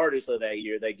biggest artist of that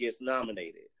year that gets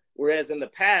nominated. Whereas in the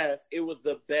past, it was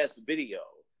the best video.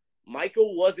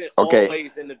 Michael wasn't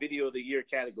always in the video of the year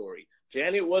category.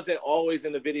 Janet wasn't always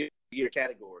in the video of the year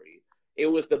category. It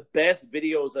was the best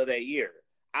videos of that year.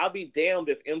 I'll be damned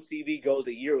if MTV goes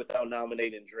a year without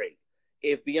nominating Drake.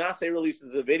 If Beyonce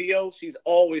releases a video, she's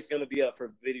always going to be up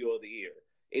for video of the year.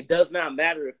 It does not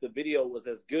matter if the video was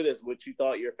as good as what you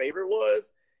thought your favorite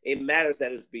was. It matters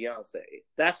that it's Beyonce.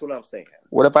 That's what I'm saying.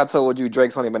 What if I told you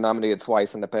Drake's only been nominated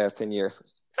twice in the past 10 years?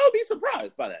 I would be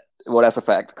surprised by that. Well, that's a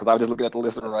fact, because I was just looking at the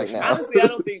list right now. Honestly, I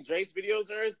don't think Drake's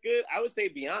videos are as good. I would say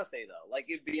Beyonce, though. Like,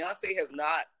 if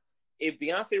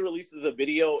Beyonce releases a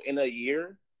video in a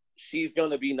year, she's going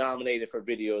to be nominated for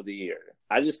video of the year.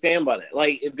 I just stand by that.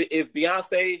 Like, if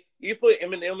Beyonce, you put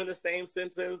Eminem in the same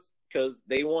sentence because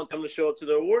they want them to show up to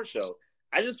the award show.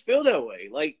 I just feel that way.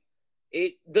 Like,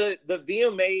 the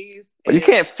VMAs. But you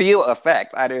can't feel a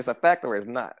fact. Either it's a fact or it's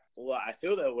not. Well, I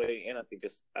feel that way, and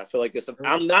I feel like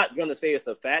I'm not gonna say it's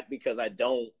a fact because I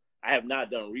have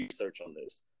not done research on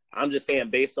this. I'm just saying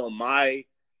based on my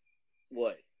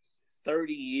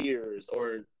 30 years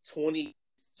or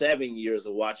 27 years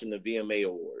of watching the VMA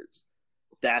Awards,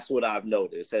 that's what I've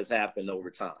noticed has happened over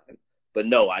time. But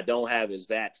no, I don't have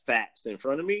exact facts in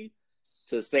front of me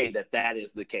to say that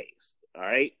is the case. All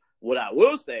right. What I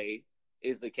will say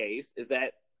is the case is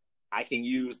that I can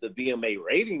use the VMA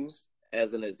ratings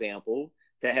as an example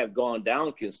that have gone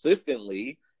down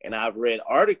consistently. And I've read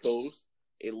articles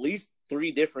at least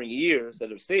 3 different years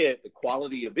that have said the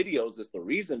quality of videos is the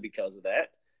reason because of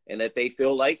that. And that they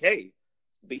feel like, hey,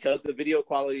 because the video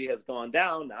quality has gone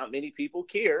down, not many people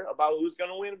care about who's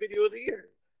going to win Video of the Year.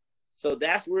 So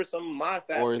that's where some of my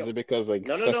facts Or is it because like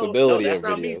No, accessibility that's of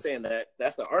not videos? me saying that.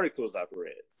 That's the articles I've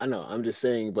read. I know. I'm just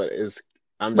saying,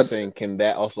 I'm just saying, can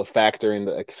that also factor in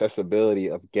the accessibility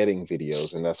of getting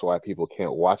videos, and that's why people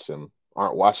can't watch them,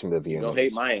 aren't watching the VMAs? You're gonna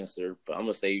hate my answer, but I'm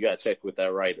gonna say you gotta check with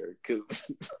that writer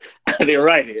because I didn't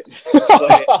write it.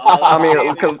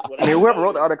 Whoever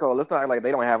wrote the article, let's not act like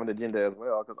they don't have an agenda as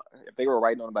well. Because if they were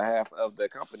writing on behalf of the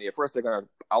company, of course they're gonna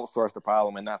outsource the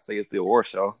problem and not say it's the award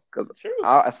show. Because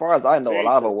as far as I know, a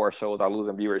lot of award shows are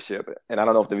losing viewership, and I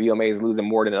don't know if the VMA is losing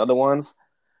more than the other ones.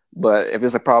 But if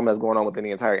it's a problem that's going on within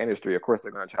the entire industry, of course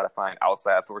they're going to try to find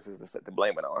outside sources to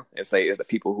blame it on and say it's the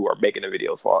people who are making the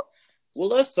videos' fault. Well,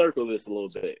 let's circle this a little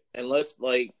bit and let's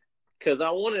because I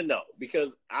want to know,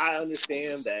 because I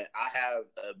understand that I have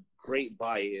a great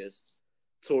bias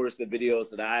towards the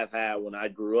videos that I've had when I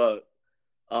grew up.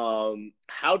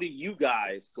 How do you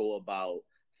guys go about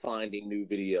finding new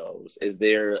videos? Is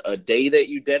there a day that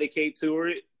you dedicate to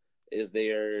it? Is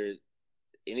there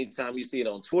anytime you see it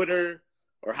on Twitter?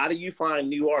 Or how do you find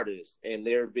new artists and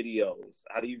their videos?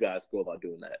 How do you guys go about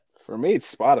doing that? For me,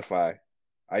 it's Spotify.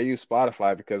 I use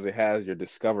Spotify because it has your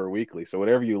Discover Weekly. So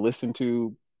whatever you listen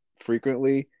to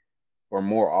frequently or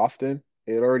more often,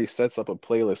 it already sets up a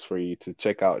playlist for you to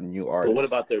check out new artists. But what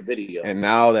about their video? And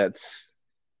now that's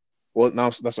what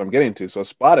I'm getting to. So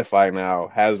Spotify now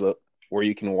has where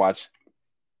you can watch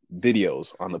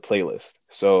videos on the playlist.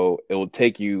 So it will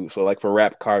take you. So like for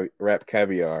Rap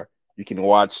Caviar, you can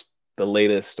watch the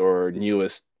latest or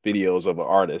newest videos of an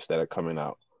artist that are coming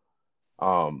out.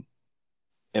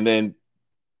 And then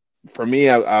for me,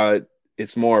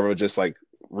 it's more of just like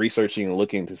researching and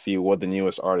looking to see what the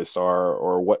newest artists are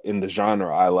or what in the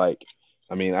genre I like.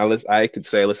 I mean, I could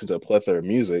say I listen to a plethora of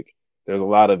music. There's a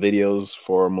lot of videos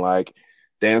from like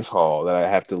dance hall that I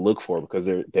have to look for because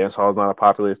dance hall is not a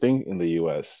popular thing in the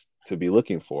US to be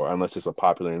looking for unless it's a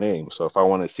popular name. So if I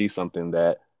want to see something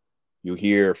that you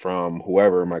hear from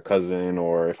whoever, my cousin,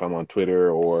 or if I'm on Twitter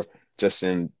or just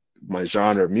in my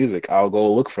genre of music, I'll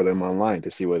go look for them online to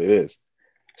see what it is.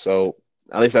 So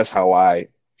at least that's how I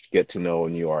get to know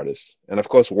new artists. And of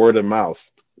course, word of mouth.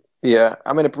 Yeah,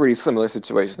 I'm in a pretty similar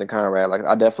situation to Conrad. Like,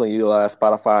 I definitely utilize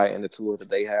Spotify and the tools that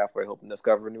they have for helping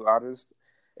discover new artists.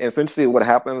 And essentially what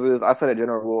happens is, I set a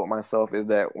general rule with myself, is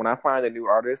that when I find a new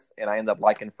artist and I end up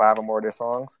liking 5 or more of their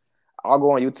songs, I'll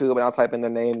go on YouTube and I'll type in their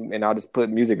name and I'll just put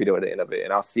music video at the end of it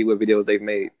and I'll see what videos they've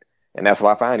made. And that's how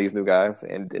I find these new guys.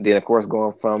 And then, of course,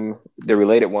 going from the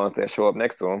related ones that show up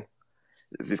next to them,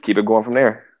 just keep it going from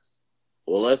there.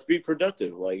 Well, let's be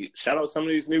productive. Like, shout out some of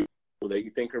these new people that you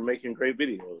think are making great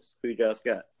videos. Who you guys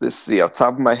got? Let's see. Off the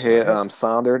top of my head,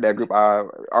 Sonder, that group,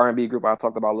 R&B group I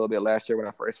talked about a little bit last year when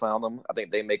I first found them. I think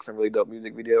they make some really dope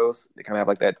music videos. They kind of have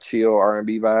like that chill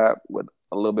R&B vibe with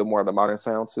a little bit more of the modern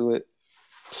sound to it.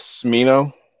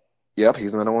 Smino. Yep,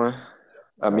 he's another one.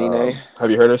 Amine. Have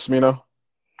you heard of Smino?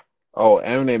 Oh,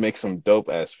 Eminem makes some dope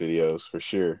ass videos for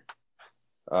sure.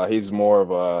 He's more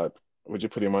of a, would you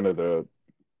put him under the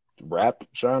rap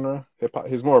genre? Hip hop.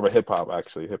 He's more of a hip hop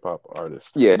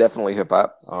artist. Yeah, definitely hip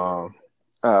hop.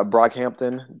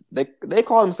 Brockhampton. They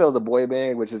call themselves a boy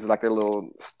band, which is like their little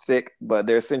stick, but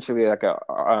they're essentially like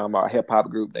a hip hop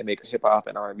group. They make hip hop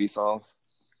and R&B songs.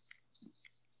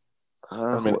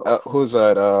 Who's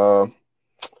that?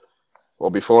 Well,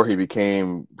 before he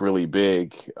became really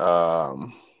big,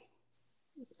 and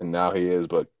now he is,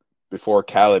 but before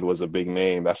Khaled was a big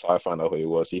name, that's how I found out who he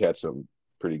was. He had some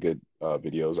pretty good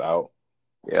videos out.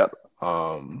 Yep.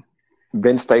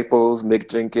 Vince Staples, Mick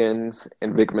Jenkins,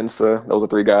 and Vic Mensa. Those are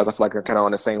 3 guys I feel like are kind of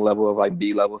on the same level of like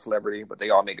B-level celebrity, but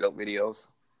they all make dope videos.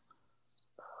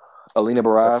 Alina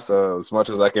Baraz. That's as much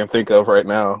as I can think of right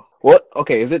now. What?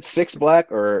 Okay, is it 6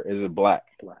 Black or is it Black?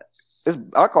 Black.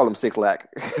 I call him 6 Lack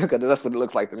because that's what it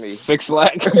looks like to me. 6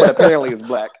 Lack, but apparently it's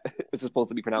Black. It's supposed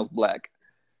to be pronounced Black.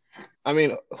 I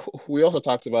mean, we also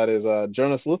talked about is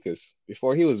Jonas Lucas.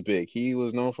 Before he was big, he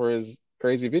was known for his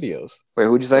crazy videos. Wait,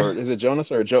 who'd you say? Or is it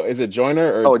Jonas or Joe? Is it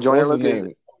Joyner or Oh, Joyner what's his Lucas.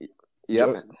 name?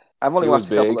 Yep. I've only He was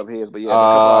watched a couple big. of his, but yeah, the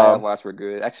couple I have watched were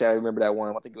good. Actually, I remember that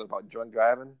one. I think it was about drunk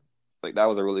driving. Like that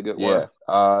was a really good one.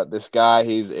 Yeah. This guy,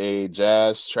 he's a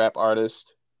jazz trap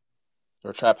artist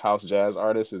or trap house jazz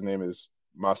artist. His name is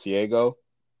Masiego.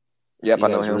 Yep, He I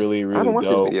know has him. really, I really haven't watched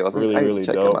his dope, videos. really, I need really to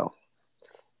check him dope, out.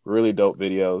 really dope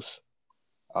videos.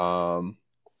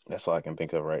 That's all I can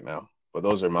think of right now. But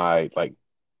those are my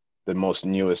the most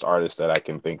newest artists that I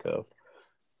can think of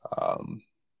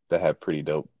that have pretty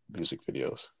dope music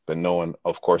videos. But no one,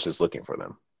 of course, is looking for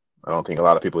them. I don't think a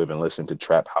lot of people even listen to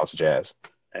trap house jazz.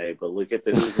 Hey, but look at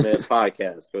the Who's Mess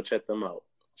podcast. Go check them out.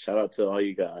 Shout out to all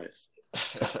you guys.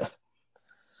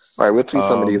 All right, we'll tweet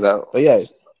some of these out. But yeah.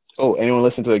 Oh, anyone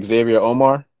listen to Xavier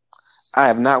Omar? I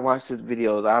have not watched his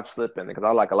videos. I'm slipping because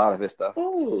I like a lot of his stuff.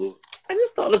 Oh, I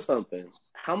just thought of something.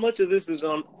 How much of this is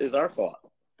our fault?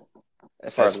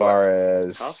 As far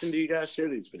as how often do you guys share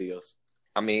these videos?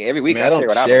 I mean, every week I don't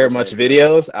share much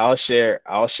videos. I'll share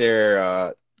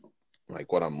like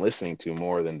what I'm listening to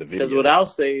more than the video. Because what I'll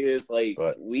say is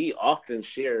we often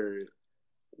share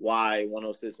why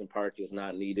 106 in Park is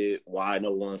not needed, why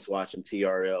no one's watching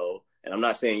TRL. And I'm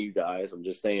not saying you guys, I'm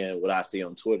just saying what I see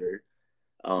on Twitter.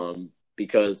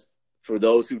 Because for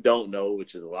those who don't know,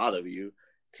 which is a lot of you,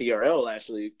 TRL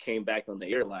actually came back on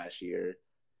the air last year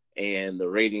and the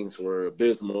ratings were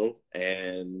abysmal.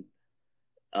 And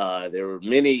there were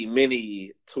many,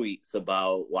 many tweets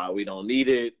about why we don't need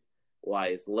it, why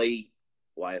it's late,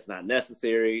 why it's not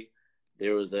necessary.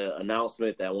 There was an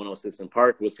announcement that 106 in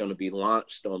Park was going to be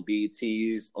launched on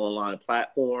BET's online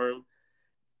platform.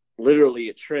 Literally,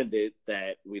 it trended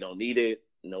that we don't need it.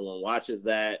 No one watches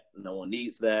that. No one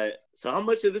needs that. So how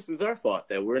much of this is our fault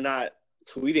that we're not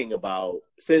tweeting about,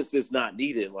 since it's not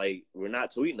needed? Like, we're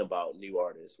not tweeting about new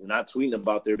artists. We're not tweeting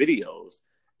about their videos.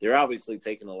 They're obviously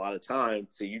taking a lot of time,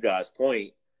 to you guys'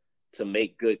 point, to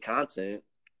make good content.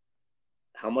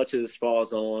 How much of this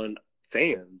falls on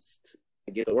fans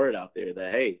to get the word out there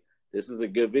that, hey, this is a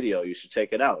good video. You should check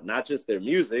it out. Not just their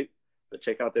music, but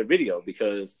check out their video,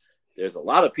 because there's a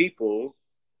lot of people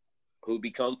who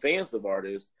become fans of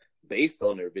artists based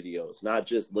on their videos, not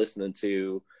just listening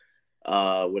to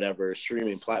whatever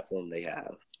streaming platform they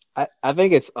have. I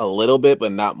think it's a little bit,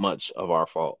 but not much of our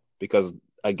fault, because,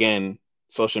 again,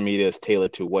 social media is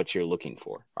tailored to what you're looking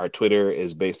for. Our Twitter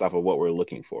is based off of what we're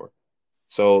looking for.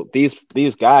 So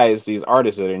these guys, these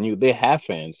artists that are new, they have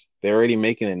fans. They're already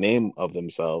making a name of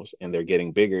themselves, and they're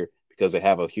getting bigger because they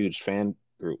have a huge fan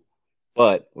group.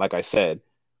 But like I said,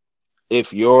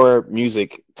 if your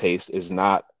music taste is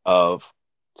not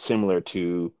similar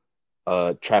to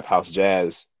a trap house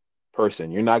jazz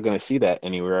person, you're not going to see that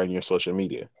anywhere on your social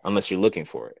media unless you're looking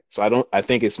for it. So I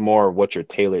think it's more what you're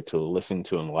tailored to listen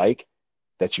to and like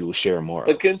that you will share more.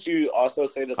 But couldn't you also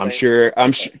say the same? I'm sure.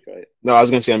 No, I was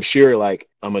going to say, I'm sure like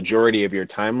a majority of your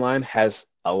timeline has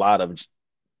a lot of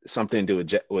something to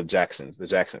do with the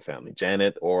Jackson family,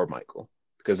 Janet or Michael,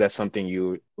 because that's something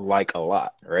you like a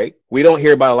lot, right? We don't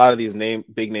hear about a lot of these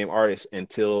big name artists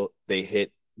until they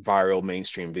hit viral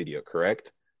mainstream video,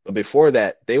 correct? But before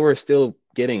that, they were still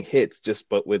getting hits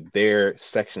but with their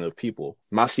section of people.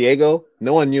 Masiego,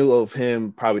 no one knew of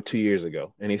him probably 2 years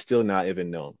ago, and he's still not even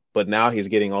known. But now he's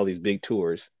getting all these big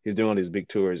tours. He's doing all these big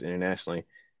tours internationally,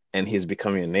 and he's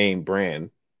becoming a name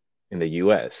brand in the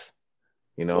US,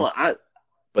 you know? Well,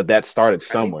 but that started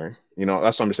somewhere. You know,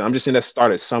 that's what I'm saying. I'm just saying that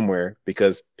started somewhere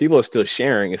because people are still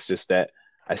sharing. It's just that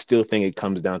I still think it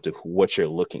comes down to what you're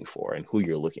looking for and who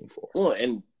you're looking for. Well,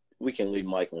 and we can leave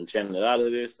Michael and Janet out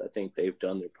of this. I think they've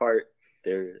done their part.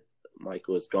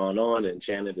 Michael has gone on and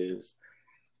Janet is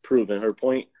proving her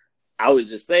point. I would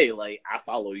just say, like, I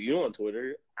follow you on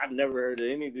Twitter. I've never heard of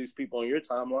any of these people on your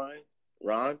timeline,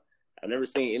 Ron. I've never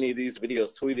seen any of these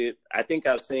videos tweeted. I think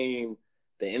I've seen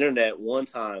the internet one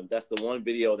time. That's the one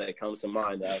video that comes to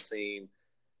mind that I've seen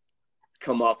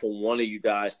come off on one of you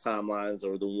guys' timelines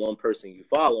or the one person you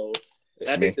follow.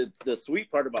 I think the sweet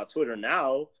part about Twitter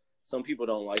now, some people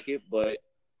don't like it, but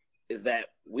is that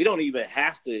we don't even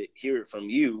have to hear it from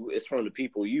you. It's from the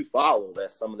people you follow that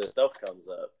some of this stuff comes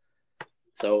up.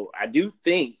 So I do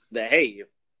think that, hey,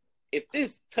 if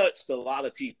this touched a lot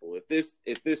of people, if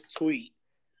this tweet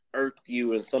irked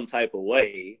you in some type of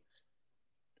way,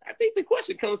 I think the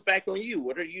question comes back on you.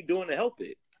 What are you doing to help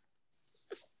it?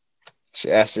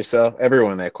 She asked herself,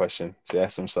 everyone that question. She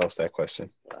asked themselves that question.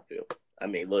 I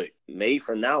mean, look, Made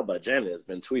for Now by Janet has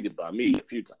been tweeted by me a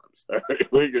few times. All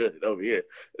right, we're good over here.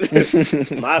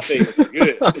 My faves are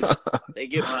good. They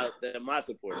get my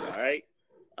support, all right?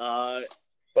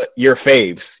 But your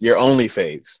faves, your only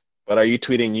faves. But are you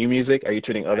tweeting new music? Are you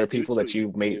tweeting other people that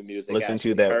you may listen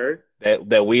to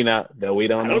that we don't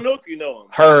I know? don't know if you know him.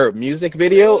 Her music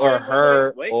video or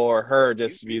her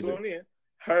just music?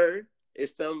 Her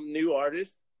is some new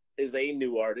artist, is a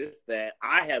new artist that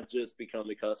I have just become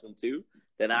accustomed to,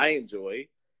 that I enjoy.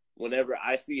 Whenever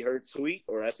I see her tweet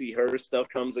or I see her stuff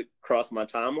comes across my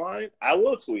timeline, I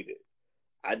will tweet it.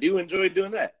 I do enjoy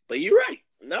doing that. But you're right.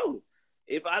 No,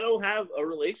 if I don't have a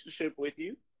relationship with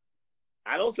you,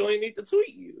 I don't feel any need to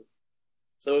tweet you.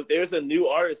 So if there's a new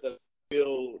artist that I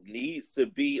feel needs to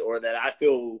be, or that I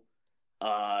feel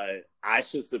I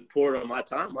should support on my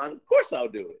timeline, of course I'll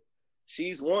do it.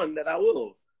 She's one that I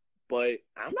will. But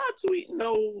I'm not tweeting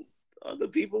no other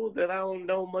people that I don't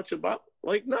know much about.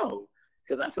 Like, no.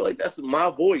 Because I feel like that's my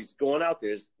voice going out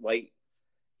there. It's like,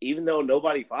 even though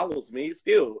nobody follows me,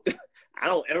 still, I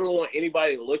don't ever want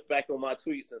anybody to look back on my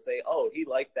tweets and say, oh, he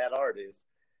liked that artist.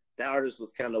 That artist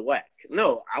was kind of whack.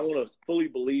 No, I want to fully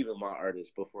believe in my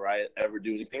artist before I ever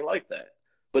do anything like that.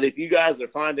 But if you guys are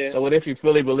finding... So what if you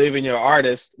fully believe in your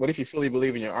artist? What if you fully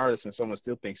believe in your artist and someone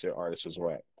still thinks your artist was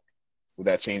whack? Would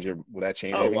that change anything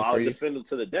for I'll you? defend them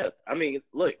to the death. I mean,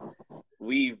 look,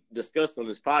 we've discussed on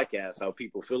this podcast how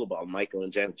people feel about Michael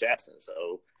and Janet Jackson.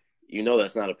 So, you know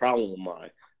that's not a problem of mine.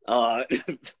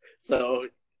 So,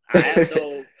 I have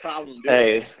no problem doing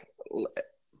Hey,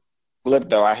 look,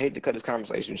 though, I hate to cut this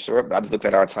conversation short, but I just looked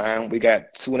at our time. We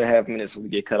got 2.5 minutes when we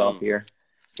get cut off here.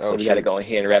 So we got to go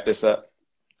ahead and wrap this up.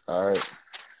 All right.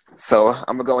 So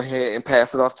I'm going to go ahead and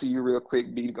pass it off to you real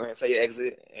quick. B, go ahead and say your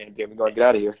exit, and then we're going to get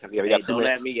out of here. Because we got 2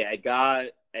 minutes. Don't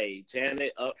at me.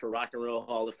 Janet up for Rock and Roll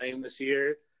Hall of Fame this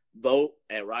year. Vote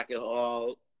at Rock and Roll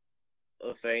Hall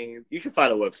of Fame. You can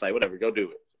find a website, whatever. Go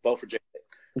do it. Vote for Janet.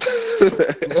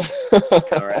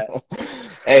 All right.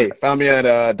 Hey, find me at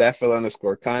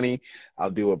Daffel_Connie.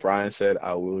 I'll do what Brian said.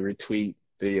 I will retweet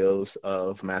videos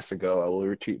of Master Go. I will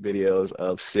retweet videos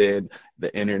of Sid,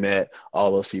 the internet,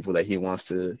 all those people that he wants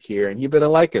to hear, and he better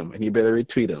like him and he better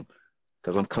retweet him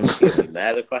because I'm coming to him.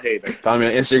 Mad if I hate him. Find me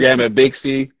on Instagram at Big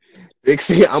C. Big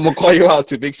C, I'm gonna call you out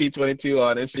to Big C22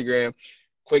 on Instagram.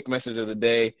 Quick message of the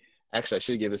day. Actually, I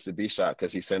should give this a B shot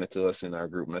because he sent it to us in our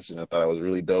group message. I thought it was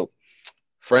really dope.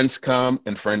 Friends come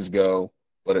and friends go,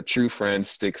 but a true friend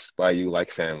sticks by you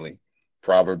like family.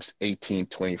 Proverbs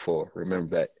 18:24.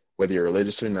 Remember that. Whether you're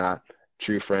religious or not,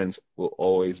 true friends will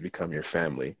always become your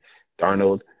family.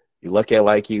 Darnold, you lucky I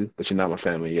like you, but you're not my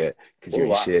family yet because you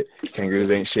ain't shit. Kangaroos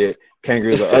ain't shit.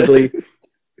 Kangaroos are ugly.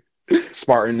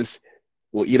 Spartans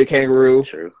will eat a kangaroo.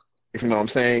 True. If you know what I'm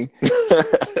saying.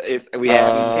 If we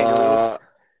have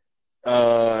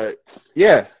kangaroos.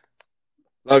 Yeah.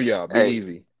 Love y'all. Be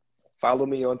easy. Follow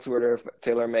me on Twitter,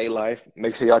 Taylor May Life.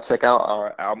 Make sure y'all check out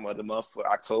our album of the month for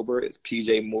October. It's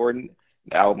PJ Morton.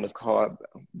 The album is called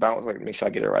Bounce. Like, make sure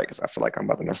I get it right because I feel like I'm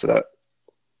about to mess it up.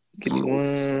 Give me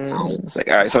 1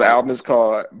 second. All right, so the album is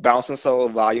called Bouncing Soul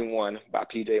Volume 1 by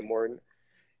PJ Morton.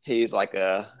 He's an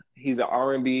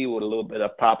R&B with a little bit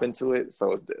of pop into it,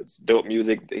 so it's dope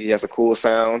music. He has a cool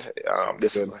sound.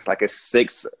 This is like his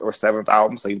 6th or 7th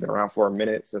album, so he's been around for a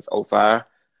minute since 2005.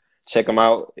 Check him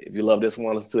out. If you love this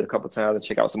one, listen to it a couple times and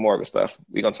check out some more of his stuff.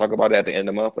 We're going to talk about it at the end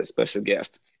of the month with a special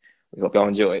guest. We hope y'all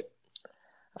enjoy it.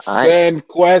 Right. Send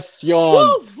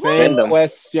questions. Send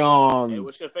questions. Hey,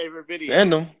 what's your favorite video?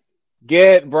 Send them.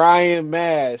 Get Brian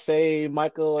mad. Say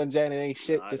Michael and Janet ain't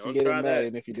shit just to get him mad.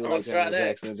 And if you do like Janet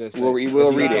Jackson, just we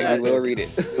will read it. We will read it.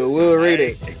 We'll read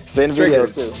it. Send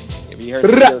videos too. If you heard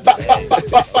videos,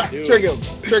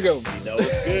 Trigger him. You know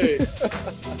it's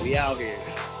good. We out here.